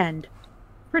until the end,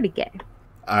 pretty gay.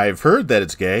 I've heard that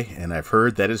it's gay, and I've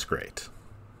heard that it's great.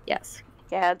 Yes.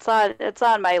 Yeah, it's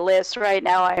on my list right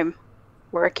now. I'm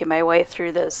working my way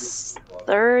through this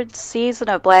third season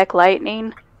of Black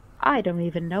Lightning. I don't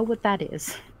even know what that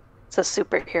is. It's a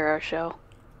superhero show.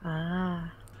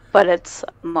 Ah. But it's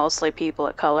mostly people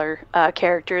of color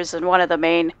characters, and one of the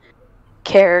main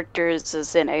characters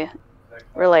is in a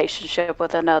relationship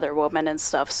with another woman and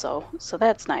stuff, so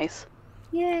that's nice.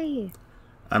 Yay.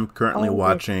 I'm currently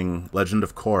watching Legend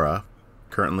of Korra,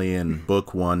 currently in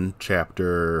book 1,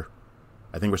 chapter...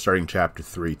 I think we're starting chapter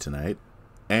 3 tonight.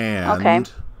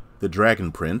 And The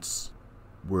Dragon Prince,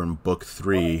 we're in book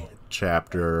 3,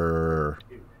 chapter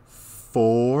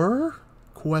 4?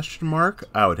 Question mark?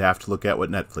 I would have to look at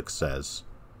what Netflix says.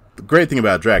 The great thing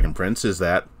about Dragon Prince is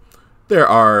that there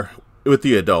are, with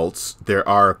the adults, there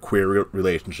are queer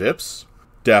relationships,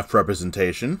 deaf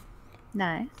representation.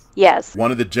 Nice. Yes.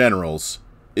 One of the generals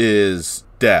is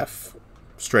deaf,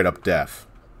 straight up deaf,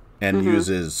 and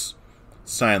uses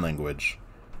sign language.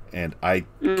 And I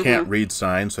can't read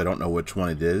sign, so I don't know which one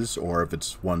it is, or if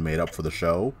it's one made up for the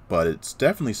show, but it's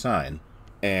definitely sign.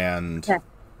 And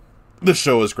the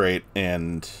show is great,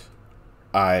 and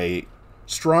I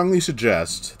strongly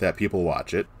suggest that people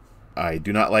watch it. I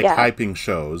do not like hyping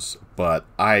shows, but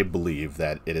I believe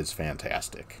that it is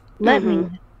fantastic. Let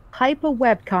me hype a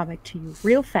webcomic to you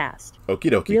real fast. Okie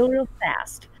dokie. Real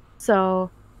fast. So,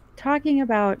 talking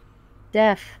about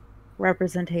deaf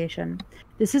representation.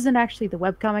 This isn't actually the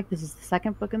webcomic, this is the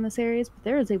second book in the series, but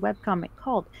there is a webcomic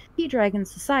called P-Dragon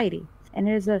Society, and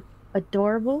it is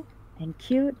adorable and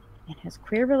cute and has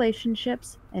queer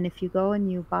relationships, and if you go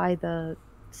and you buy the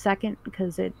second,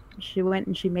 because she went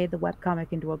and she made the webcomic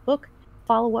into a book,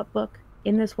 follow-up book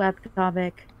in this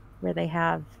webcomic where they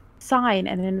have sign,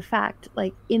 and in fact,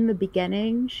 like in the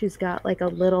beginning, she's got like a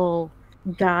little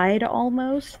guide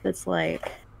almost that's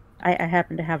like, I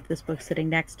happen to have this book sitting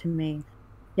next to me.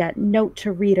 Yeah, note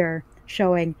to reader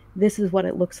showing this is what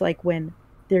it looks like when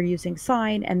they're using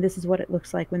sign, and this is what it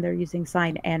looks like when they're using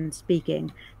sign and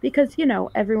speaking. Because, you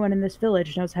know, everyone in this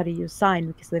village knows how to use sign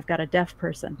because they've got a deaf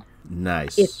person.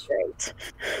 Nice. It's great.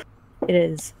 It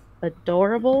is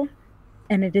adorable,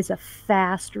 and it is a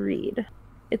fast read.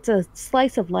 It's a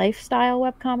slice of lifestyle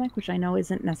webcomic, which I know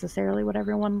isn't necessarily what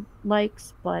everyone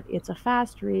likes, but it's a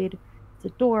fast read. It's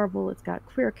adorable. It's got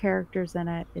queer characters in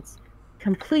it. It's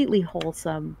completely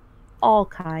wholesome. All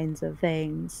kinds of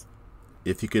things.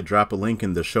 If you could drop a link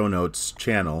in the show notes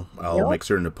channel, I'll make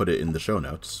certain to put it in the show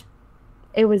notes.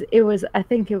 It was. I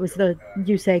think it was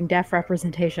you saying deaf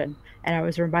representation, and I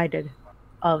was reminded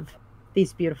of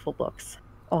these beautiful books.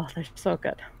 Oh, they're so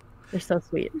good. They're so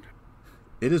sweet.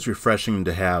 It is refreshing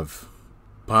to have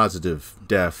positive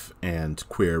deaf and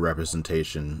queer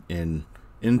representation in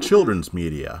children's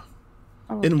media.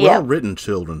 In well-written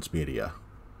children's media.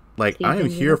 Like, I am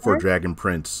here for Dragon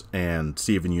Prince and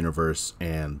Steven Universe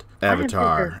and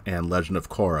Avatar and Legend of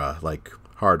Korra, like,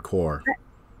 hardcore.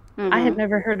 I had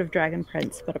never heard of Dragon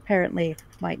Prince, but apparently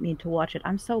might need to watch it.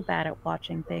 I'm so bad at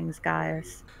watching things,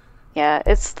 guys. Yeah,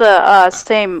 it's the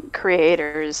same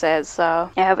creators as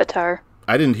Avatar.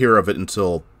 I didn't hear of it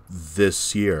until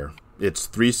this year. It's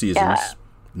 3 seasons,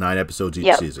 9 episodes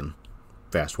each season.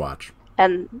 Fast watch.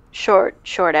 And short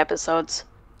episodes.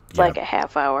 It's like a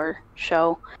half-hour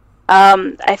show.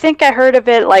 I think I heard of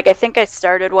it, like, I think I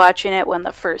started watching it when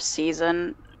the first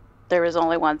season, there was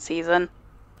only 1 season.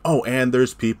 Oh, and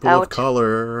there's people of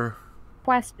color.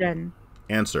 Question.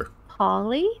 Answer.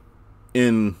 Polly?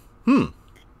 In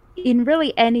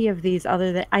really any of these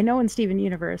other than, I know in Steven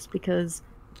Universe, because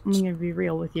I'm going to be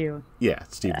real with you. Yeah,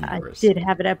 Steven Universe. I did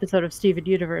have an episode of Steven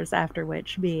Universe after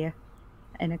which me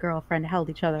and a girlfriend held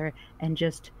each other and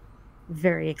just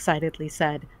very excitedly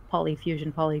said,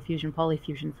 polyfusion, polyfusion,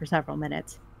 polyfusion for several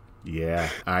minutes. Yeah,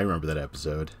 I remember that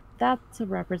episode. That's a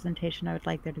representation I would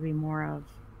like there to be more of.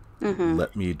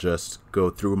 Let me just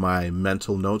go through my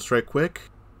mental notes right quick.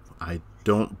 I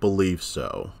don't believe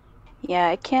so. Yeah,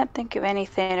 I can't think of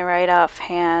anything right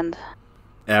offhand.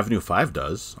 Avenue 5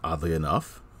 does, oddly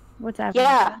enough. What's Avenue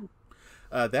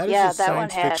 5? That is a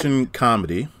science fiction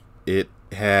comedy. It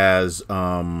has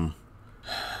Dr.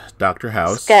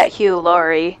 House. It's got Hugh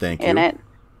Laurie in it.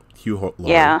 Hugh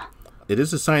Laurie. Yeah. It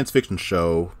is a science fiction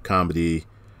show, comedy.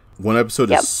 One episode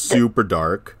is super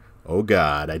dark. Oh,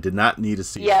 God, I did not need to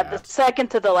see that. Yeah, the second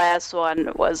to the last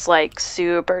one was, like,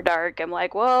 super dark. I'm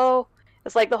like, whoa.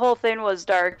 It's like the whole thing was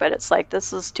dark, but it's like,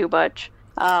 this is too much.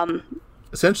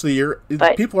 Essentially,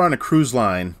 people are on a cruise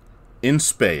line in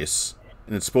space,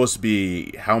 and it's supposed to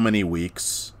be how many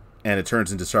weeks, and it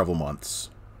turns into several months.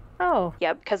 Oh.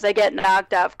 Yeah, because they get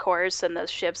knocked off course, and the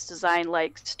ship's designed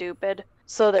like stupid.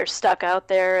 So they're stuck out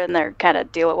there, and they're kind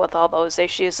of dealing with all those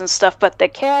issues and stuff. But the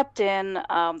captain,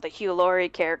 the Hugh Laurie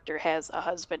character, has a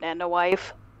husband and a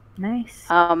wife. Nice.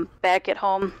 Back at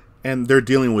home. And they're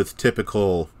dealing with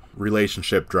typical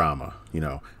relationship drama. You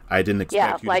know, I didn't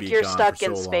expect you to like be you're gone stuck for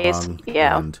in so space. long,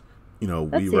 Yeah. and you know,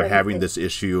 That's we the were other having thing. this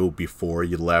issue before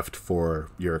you left for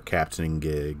your captaining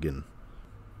gig, and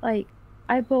Like,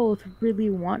 I both really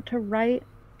want to write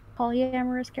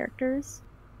polyamorous characters,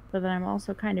 but then I'm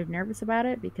also kind of nervous about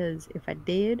it because if I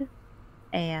did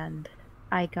and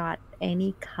I got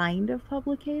any kind of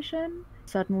publication,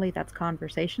 suddenly that's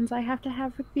conversations I have to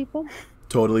have with people.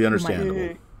 totally might-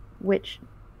 understandable. Which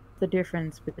the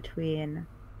difference between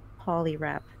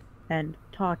polyrep and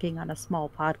talking on a small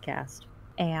podcast,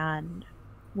 and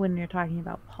when you're talking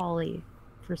about poly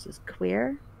versus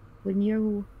queer, when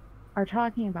you are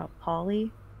talking about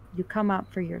poly, you come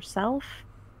out for yourself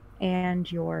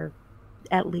and your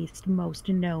at least most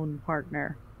known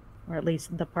partner, or at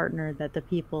least the partner that the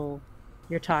people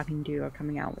you're talking to are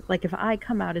coming out with. Like if I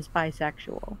come out as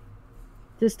bisexual,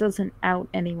 this doesn't out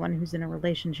anyone who's in a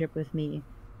relationship with me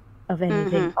of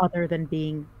anything other than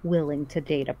being willing to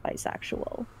date a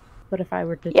bisexual. But if I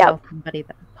were to tell somebody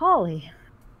that I'm poly,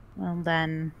 well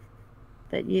then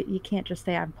that you can't just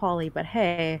say I'm poly, but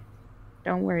hey,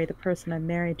 don't worry, the person I'm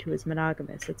married to is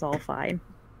monogamous. It's all fine.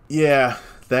 Yeah,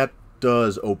 that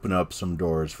does open up some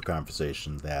doors for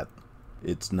conversation that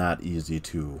it's not easy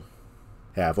to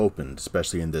have opened,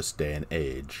 especially in this day and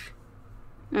age.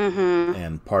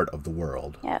 And part of the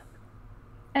world. Yeah.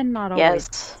 And not always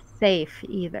safe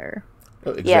either.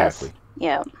 Oh, exactly.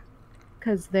 Yeah.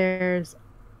 Because there's,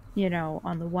 you know,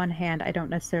 on the one hand, I don't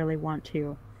necessarily want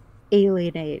to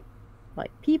alienate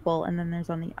like people, and then there's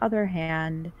on the other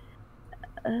hand,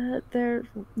 there,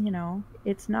 you know,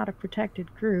 it's not a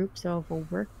protected group, so if a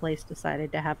workplace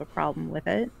decided to have a problem with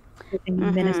it,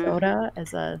 in Minnesota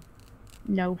as a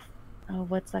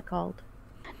what's that called?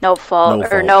 No fault,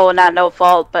 or no, not no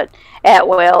fault, but at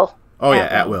will. Oh yeah,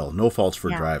 at will. No faults for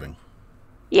driving.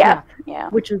 Yeah.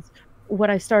 Which is what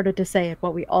I started to say and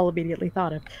what we all immediately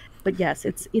thought of. But yes,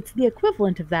 it's the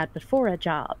equivalent of that, but for a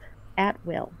job. At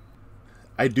will.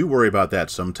 I do worry about that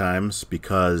sometimes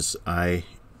because I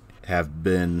have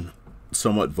been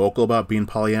somewhat vocal about being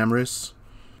polyamorous.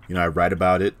 You know, I write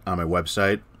about it on my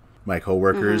website. My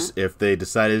coworkers, if they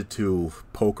decided to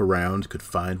poke around, could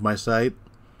find my site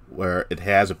where it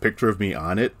has a picture of me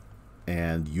on it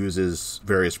and uses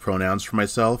various pronouns for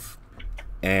myself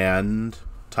and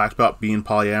talks about being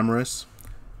polyamorous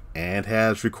and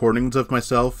has recordings of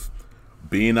myself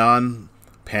being on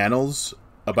panels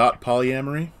about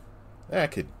polyamory.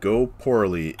 That could go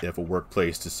poorly if a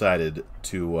workplace decided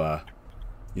to,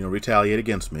 retaliate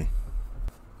against me.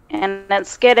 And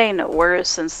it's getting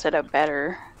worse instead of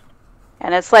better.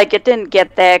 And it's like it didn't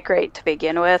get that great to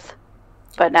begin with,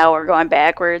 but now we're going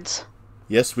backwards.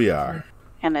 Yes, we are.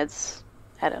 And it's,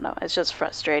 I don't know, it's just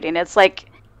frustrating. It's like,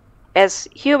 as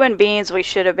human beings, we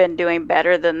should have been doing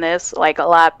better than this, like a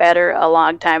lot better a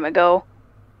long time ago.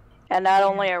 And not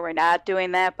only are we not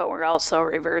doing that, but we're also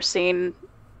reversing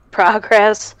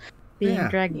progress. Being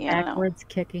dragged backwards,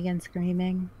 kicking and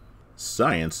screaming.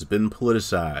 Science has been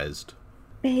politicized.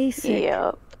 Basic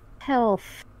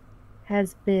health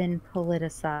has been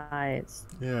politicized.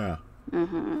 Yeah.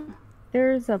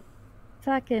 There's a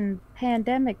fucking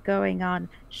pandemic going on.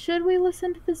 Should we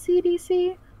listen to the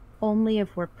CDC? Only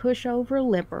if we're pushover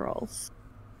liberals.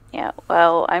 Yeah,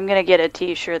 well, I'm gonna get a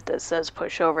t-shirt that says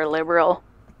pushover liberal.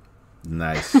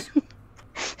 Nice.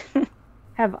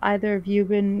 Have either of you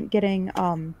been getting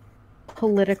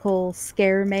political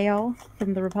scare mail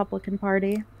from the Republican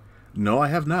Party? No, I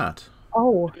have not.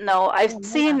 Oh. No, I've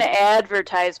seen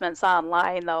advertisements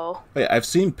online, though. Wait, I've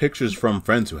seen pictures from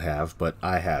friends who have, but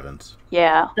I haven't.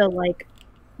 Yeah. So, like,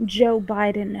 Joe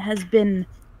Biden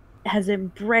has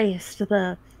embraced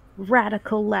the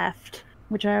radical left,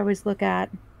 which I always look at,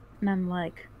 and I'm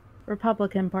like,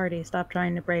 Republican Party, stop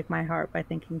trying to break my heart by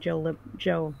thinking Joe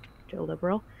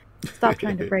Liberal. Stop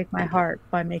trying to break my heart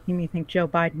by making me think Joe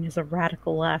Biden is a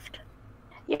radical left.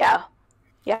 Yeah.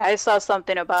 Yeah, I saw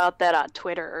something about that on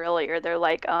Twitter earlier. They're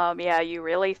like, yeah, you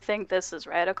really think this is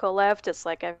radical left? It's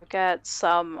like, I've got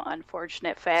some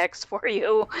unfortunate facts for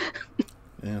you.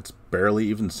 Yeah, it's barely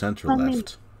even center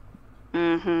left.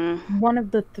 One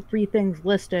of the three things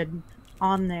listed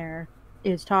on there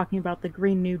is talking about the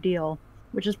Green New Deal,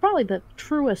 which is probably the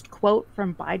truest quote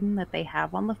from Biden that they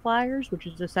have on the flyers, which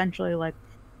is essentially like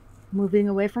moving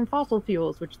away from fossil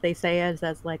fuels, which they say as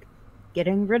like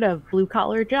getting rid of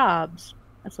blue-collar jobs.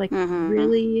 That's like,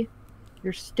 really?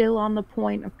 You're still on the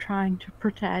point of trying to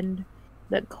pretend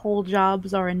that coal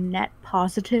jobs are a net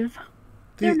positive?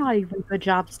 They're not even good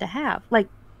jobs to have. Like,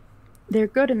 they're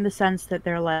good in the sense that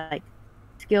they're like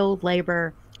skilled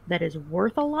labor that is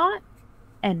worth a lot,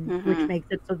 and which makes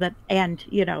it so that, and,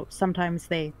 you know, sometimes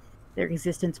they their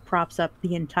existence props up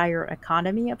the entire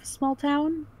economy of a small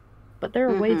town. But there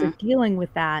are ways of dealing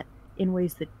with that in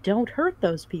ways that don't hurt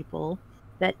those people,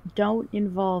 that don't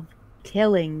involve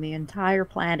killing the entire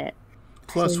planet.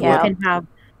 Plus, so you can have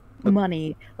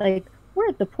money. Like, we're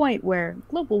at the point where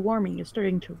global warming is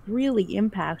starting to really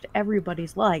impact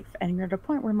everybody's life. And you're at a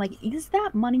point where I'm like, is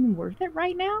that money worth it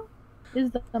right now?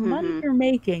 Is the money you're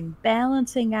making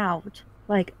balancing out,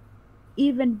 like,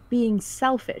 even being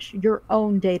selfish, your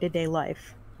own day-to-day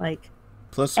life? Like,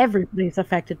 plus, everybody's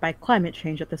affected by climate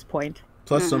change at this point.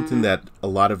 Plus, something that a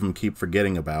lot of them keep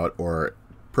forgetting about or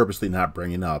purposely not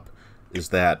bringing up is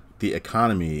that the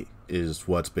economy is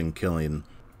what's been killing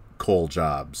coal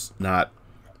jobs, not,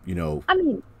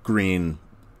 green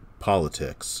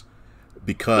politics.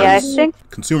 Because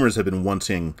consumers have been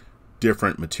wanting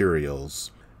different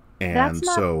materials. And that's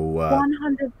not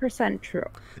 100% true.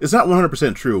 It's not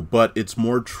 100% true, but it's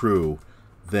more true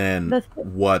than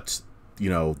what,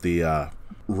 the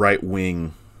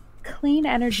right-wing clean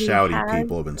energy shouty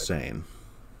people have been saying.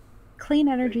 Clean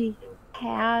energy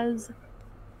has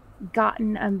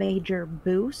gotten a major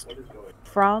boost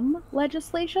from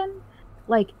legislation.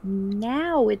 Like,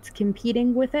 now it's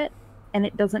competing with it, and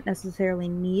it doesn't necessarily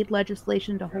need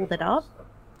legislation to hold it up,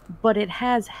 but it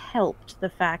has helped the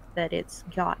fact that it's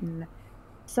gotten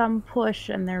some push,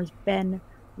 and there's been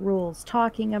rules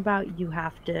talking about you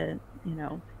have to,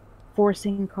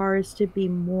 forcing cars to be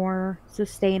more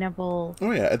sustainable.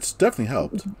 Oh yeah, it's definitely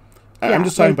helped. I'm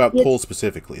just talking about coal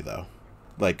specifically, though.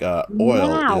 Like,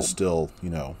 oil is still,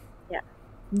 Yeah.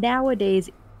 Nowadays,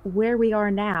 where we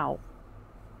are now,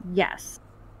 yes,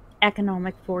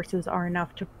 economic forces are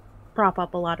enough to prop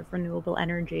up a lot of renewable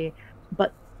energy,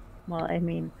 but, well, I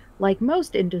mean, like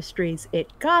most industries, it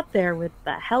got there with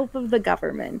the help of the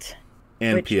government.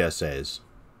 And PSAs.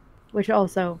 Which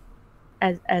also,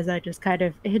 as I just kind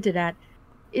of hinted at,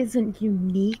 isn't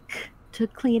unique to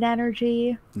clean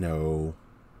energy. No.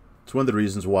 It's one of the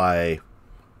reasons why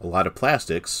a lot of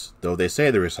plastics, though they say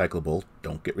they're recyclable,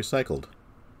 don't get recycled.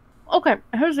 Okay,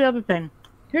 here's the other thing.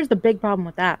 Here's the big problem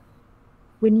with that.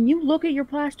 When you look at your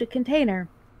plastic container,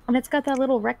 and it's got that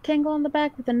little rectangle on the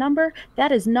back with a number,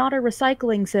 that is not a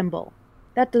recycling symbol.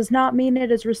 That does not mean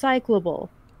it is recyclable.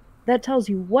 That tells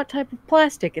you what type of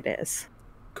plastic it is.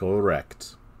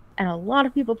 Correct. And a lot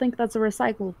of people think that's a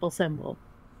recyclable symbol.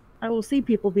 I will see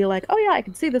people be like, oh yeah, I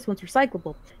can see this one's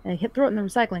recyclable. And they throw it in the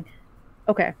recycling.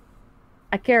 Okay,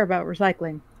 I care about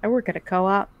recycling. I work at a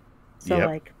co-op,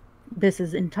 so this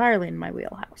is entirely in my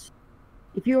wheelhouse.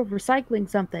 If you are recycling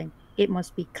something, it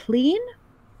must be clean,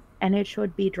 and it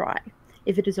should be dry.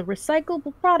 If it is a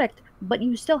recyclable product, but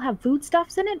you still have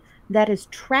foodstuffs in it, that is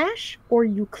trash, or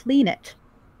you clean it.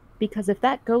 Because if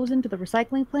that goes into the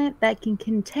recycling plant, that can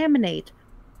contaminate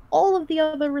all of the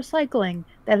other recycling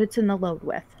that it's in the load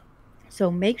with. So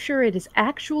make sure it is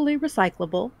actually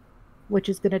recyclable, which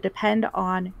is going to depend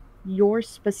on your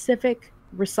specific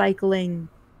recycling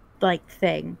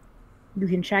thing. You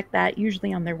can check that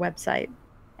usually on their website.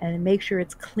 And make sure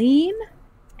it's clean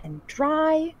and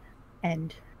dry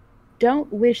and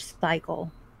don't wish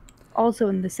cycle. Also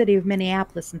in the city of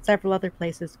Minneapolis and several other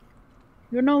places,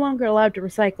 you're no longer allowed to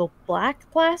recycle black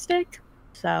plastic,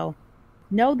 so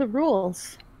know the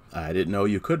rules. I didn't know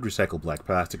you could recycle black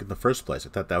plastic in the first place. I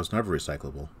thought that was never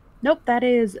recyclable. Nope,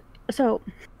 that's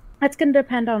going to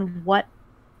depend on what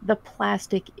the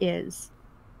plastic is.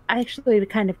 Actually, to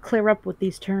kind of clear up what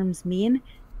these terms mean,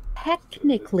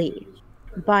 technically,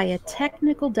 by a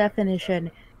technical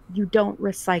definition, you don't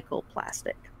recycle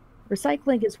plastic.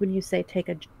 Recycling is when you say take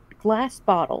a glass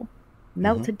bottle,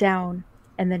 melt it down,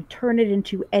 and then turn it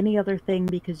into any other thing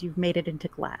because you've made it into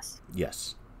glass.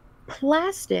 Yes.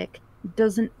 Plastic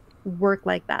doesn't work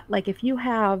like that. Like if you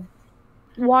have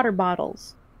water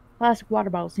bottles, plastic water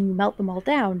bottles, and you melt them all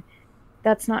down,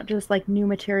 that's not just like new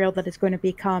material that is going to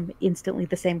become instantly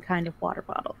the same kind of water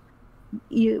bottle.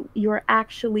 You're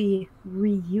actually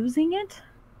reusing it.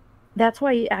 That's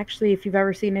why actually, if you've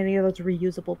ever seen any of those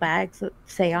reusable bags that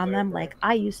say on them, like,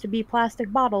 I used to be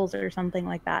plastic bottles or something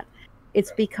like that,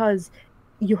 it's because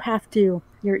you have to,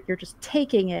 you're just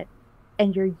taking it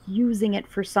and you're using it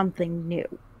for something new,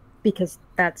 because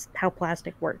that's how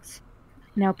plastic works.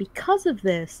 Now, because of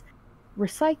this,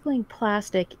 recycling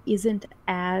plastic isn't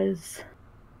as,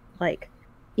 like,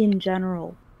 in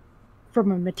general,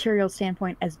 from a material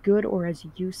standpoint, as good or as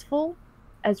useful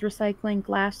as recycling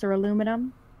glass or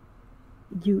aluminum.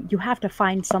 You have to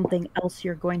find something else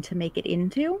you're going to make it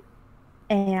into.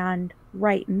 And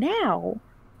right now,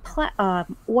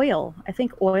 oil, I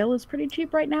think oil is pretty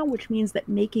cheap right now, which means that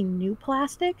making new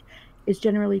plastic is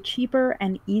generally cheaper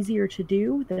and easier to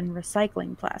do than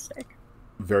recycling plastic.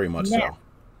 Very much so.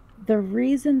 The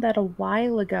reason that a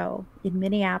while ago in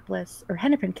Minneapolis, or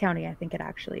Hennepin County, I think it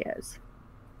actually is,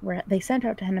 where they sent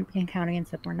out to Hennepin County and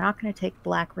said, we're not going to take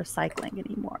black recycling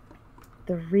anymore.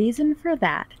 The reason for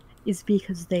that is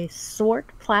because they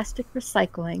sort plastic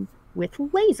recycling with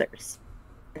lasers.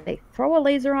 They throw a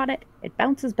laser on it, it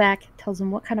bounces back, tells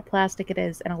them what kind of plastic it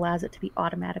is, and allows it to be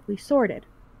automatically sorted.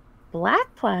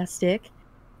 Black plastic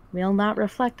will not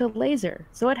reflect a laser,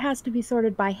 so it has to be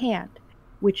sorted by hand,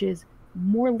 which is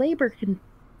more labor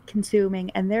consuming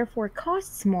and therefore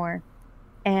costs more.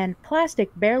 And plastic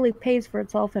barely pays for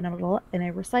itself in a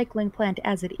recycling plant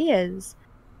as it is,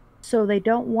 so they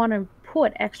don't want to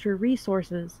put extra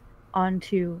resources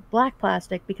onto black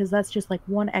plastic because that's just like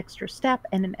one extra step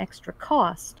and an extra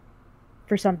cost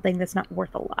for something that's not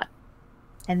worth a lot.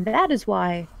 And that is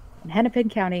why in Hennepin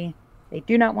County, they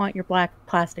do not want your black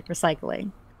plastic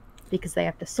recycling, because they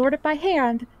have to sort it by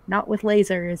hand, not with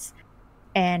lasers,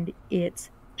 and it's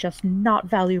just not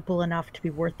valuable enough to be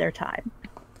worth their time.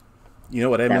 You know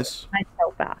what I miss? My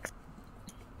soapbox.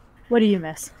 What do you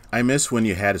miss? I miss when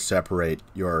you had to separate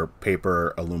your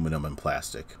paper, aluminum, and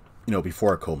plastic,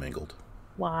 before it commingled.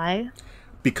 Why?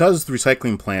 Because the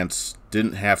recycling plants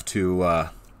didn't have to,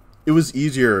 it was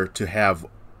easier to have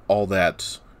all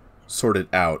that sorted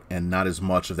out and not as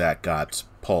much of that got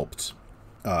pulped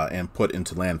and put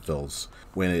into landfills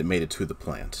when it made it to the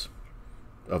plant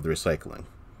of the recycling.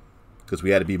 Because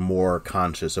we had to be more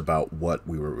conscious about what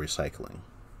we were recycling.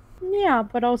 Yeah,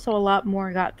 but also a lot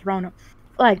more got thrown.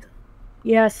 Like,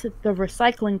 yes, the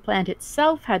recycling plant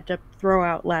itself had to throw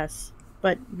out less,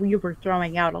 but we were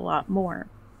throwing out a lot more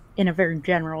in a very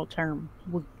general term.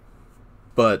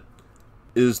 But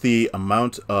is the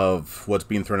amount of what's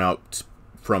being thrown out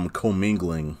from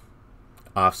commingling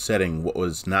offsetting what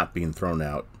was not being thrown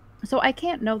out? So I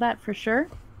can't know that for sure.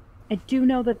 I do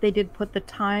know that they did put the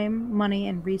time, money,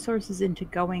 and resources into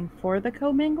going for the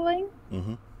commingling.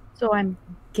 Mm-hmm. So I'm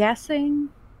guessing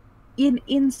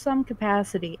in some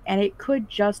capacity, and it could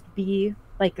just be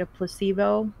like a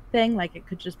placebo thing, like it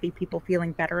could just be people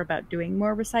feeling better about doing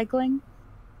more recycling,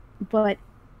 but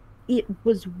it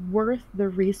was worth the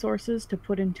resources to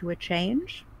put into a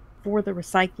change for the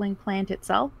recycling plant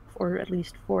itself, or at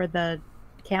least for the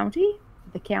county.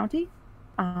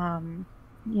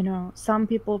 Some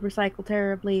people recycle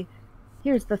terribly.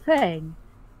 Here's the thing.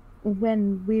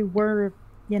 When we were,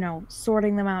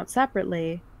 sorting them out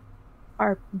separately,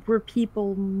 were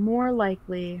people more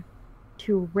likely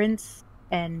to rinse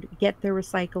and get their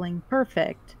recycling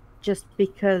perfect just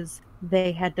because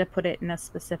they had to put it in a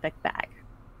specific bag?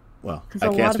 Well, I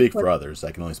can't speak for others.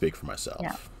 I can only speak for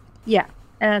myself. Yeah,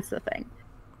 and that's the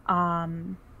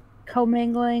thing.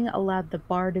 Commingling allowed the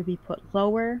bar to be put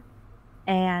lower,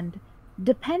 and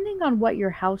depending on what your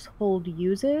household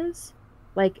uses,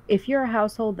 like if you're a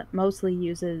household that mostly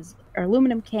uses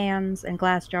aluminum cans and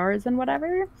glass jars and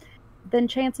whatever, then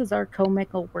chances are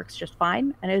commingle works just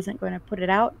fine and isn't going to put it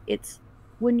out. It's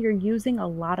when you're using a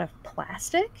lot of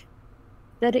plastic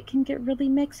that it can get really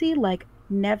mixy. Like,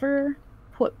 never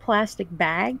put plastic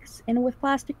bags in with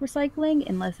plastic recycling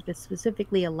unless it is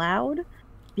specifically allowed,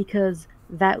 because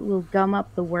that will gum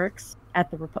up the works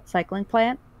at the recycling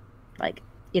plant. Like,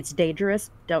 it's dangerous.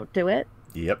 Don't do it.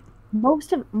 Yep.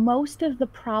 Most of the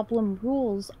problem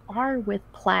rules are with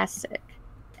plastic.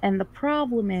 And the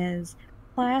problem is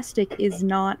plastic is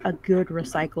not a good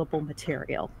recyclable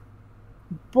material.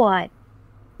 But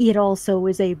it also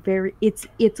is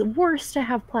it's worse to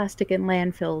have plastic in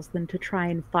landfills than to try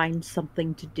and find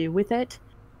something to do with it.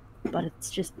 But it's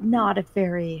just not a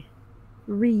very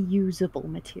reusable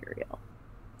material.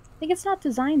 I think it's not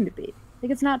designed to be. I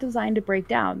think it's not designed to break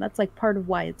down. That's like part of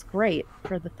why it's great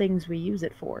for the things we use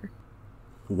it for.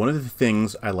 One of the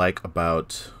things I like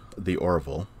about the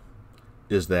Orville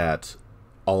is that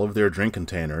all of their drink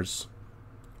containers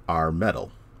are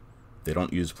metal. They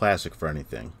don't use plastic for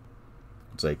anything.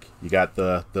 It's like you got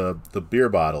the beer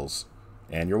bottles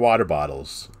and your water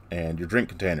bottles and your drink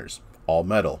containers, all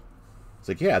metal. It's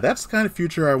like, yeah, that's the kind of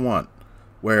future I want,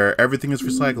 where everything is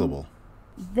recyclable.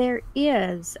 There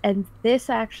is, and this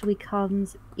actually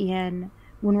comes in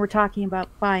when we're talking about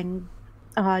buying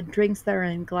drinks that are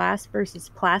in glass versus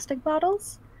plastic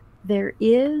bottles. There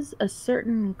is a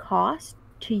certain cost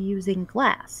to using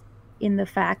glass in the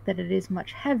fact that it is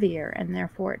much heavier and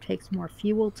therefore it takes more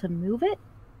fuel to move it.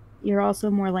 You're also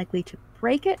more likely to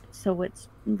break it, so it's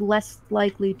less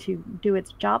likely to do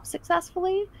its job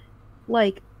successfully.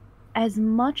 Like, as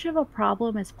much of a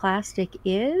problem as plastic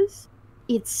is,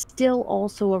 it's still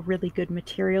also a really good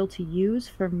material to use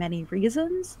for many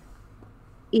reasons.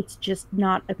 It's just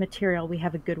not a material we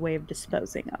have a good way of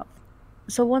disposing of.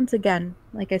 So once again,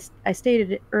 like I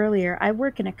stated it earlier, I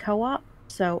work in a co-op,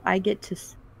 so I get to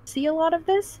see a lot of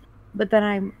this, but then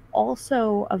I'm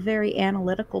also a very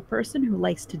analytical person who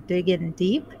likes to dig in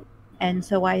deep, and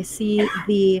so I see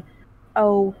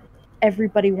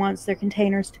everybody wants their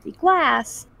containers to be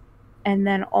glass, and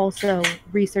then also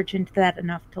research into that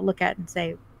enough to look at and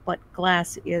say, but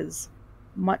glass is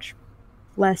much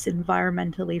less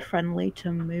environmentally friendly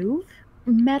to move.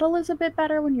 Metal is a bit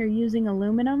better when you're using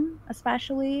aluminum,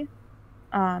 especially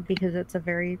because it's a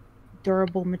very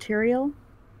durable material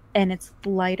and it's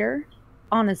lighter.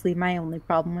 Honestly, my only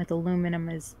problem with aluminum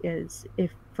is if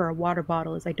for a water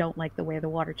bottle is I don't like the way the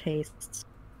water tastes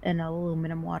in an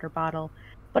aluminum water bottle.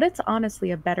 But it's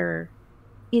honestly I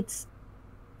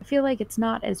feel like it's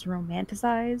not as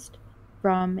romanticized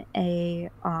from a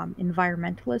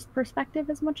environmentalist perspective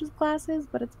as much as glass is,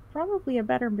 but it's probably a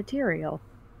better material.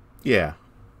 Yeah.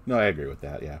 No, I agree with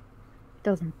that, yeah. It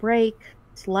doesn't break,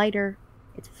 it's lighter,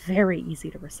 it's very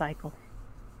easy to recycle.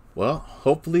 Well,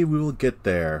 hopefully we will get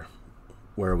there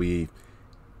where we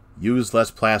use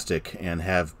less plastic and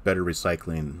have better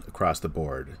recycling across the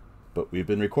board. But we've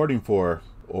been recording for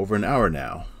over an hour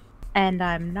now. And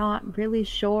I'm not really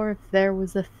sure if there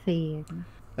was a theme.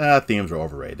 Themes are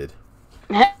overrated.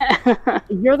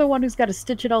 You're the one who's got to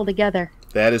stitch it all together.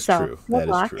 That is true. That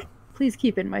is true. Please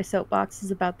keep in my soapboxes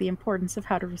about the importance of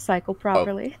how to recycle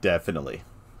properly. Oh, definitely.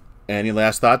 Any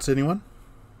last thoughts, anyone?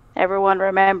 Everyone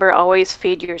remember, always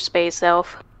feed your space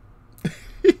elf.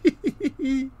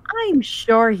 I'm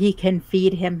sure he can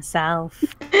feed himself.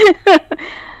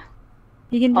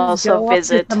 He can just also go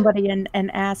visit up to somebody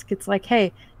and ask, it's like,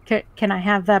 hey, can I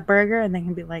have that burger? And they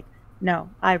can be like, no,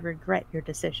 I regret your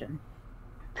decision.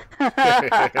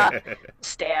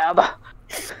 Stab.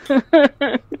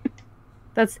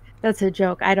 That's a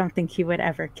joke. I don't think he would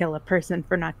ever kill a person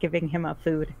for not giving him a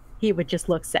food. He would just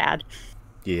look sad.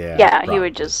 Yeah. Yeah, probably. he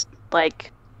would just,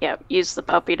 use the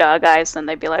puppy dog eyes, and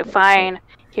they'd be like, fine,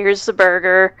 here's the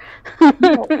burger.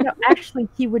 No, actually,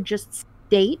 he would just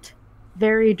state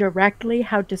very directly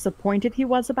how disappointed he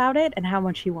was about it and how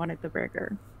much he wanted the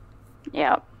burger.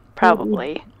 Yeah,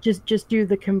 probably. Just do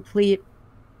the complete,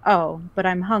 oh, but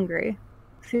I'm hungry.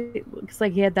 It looks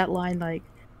like he had that line like,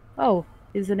 oh,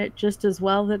 isn't it just as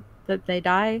well that they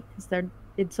die because they're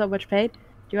in so much pain? Do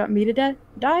you want me to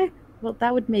die? Well,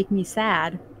 that would make me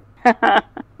sad.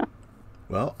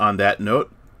 Well, on that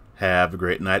note, have a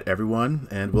great night, everyone,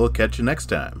 and we'll catch you next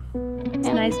time. It's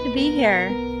nice to be here.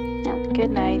 Yeah,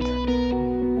 good night.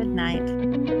 Good night.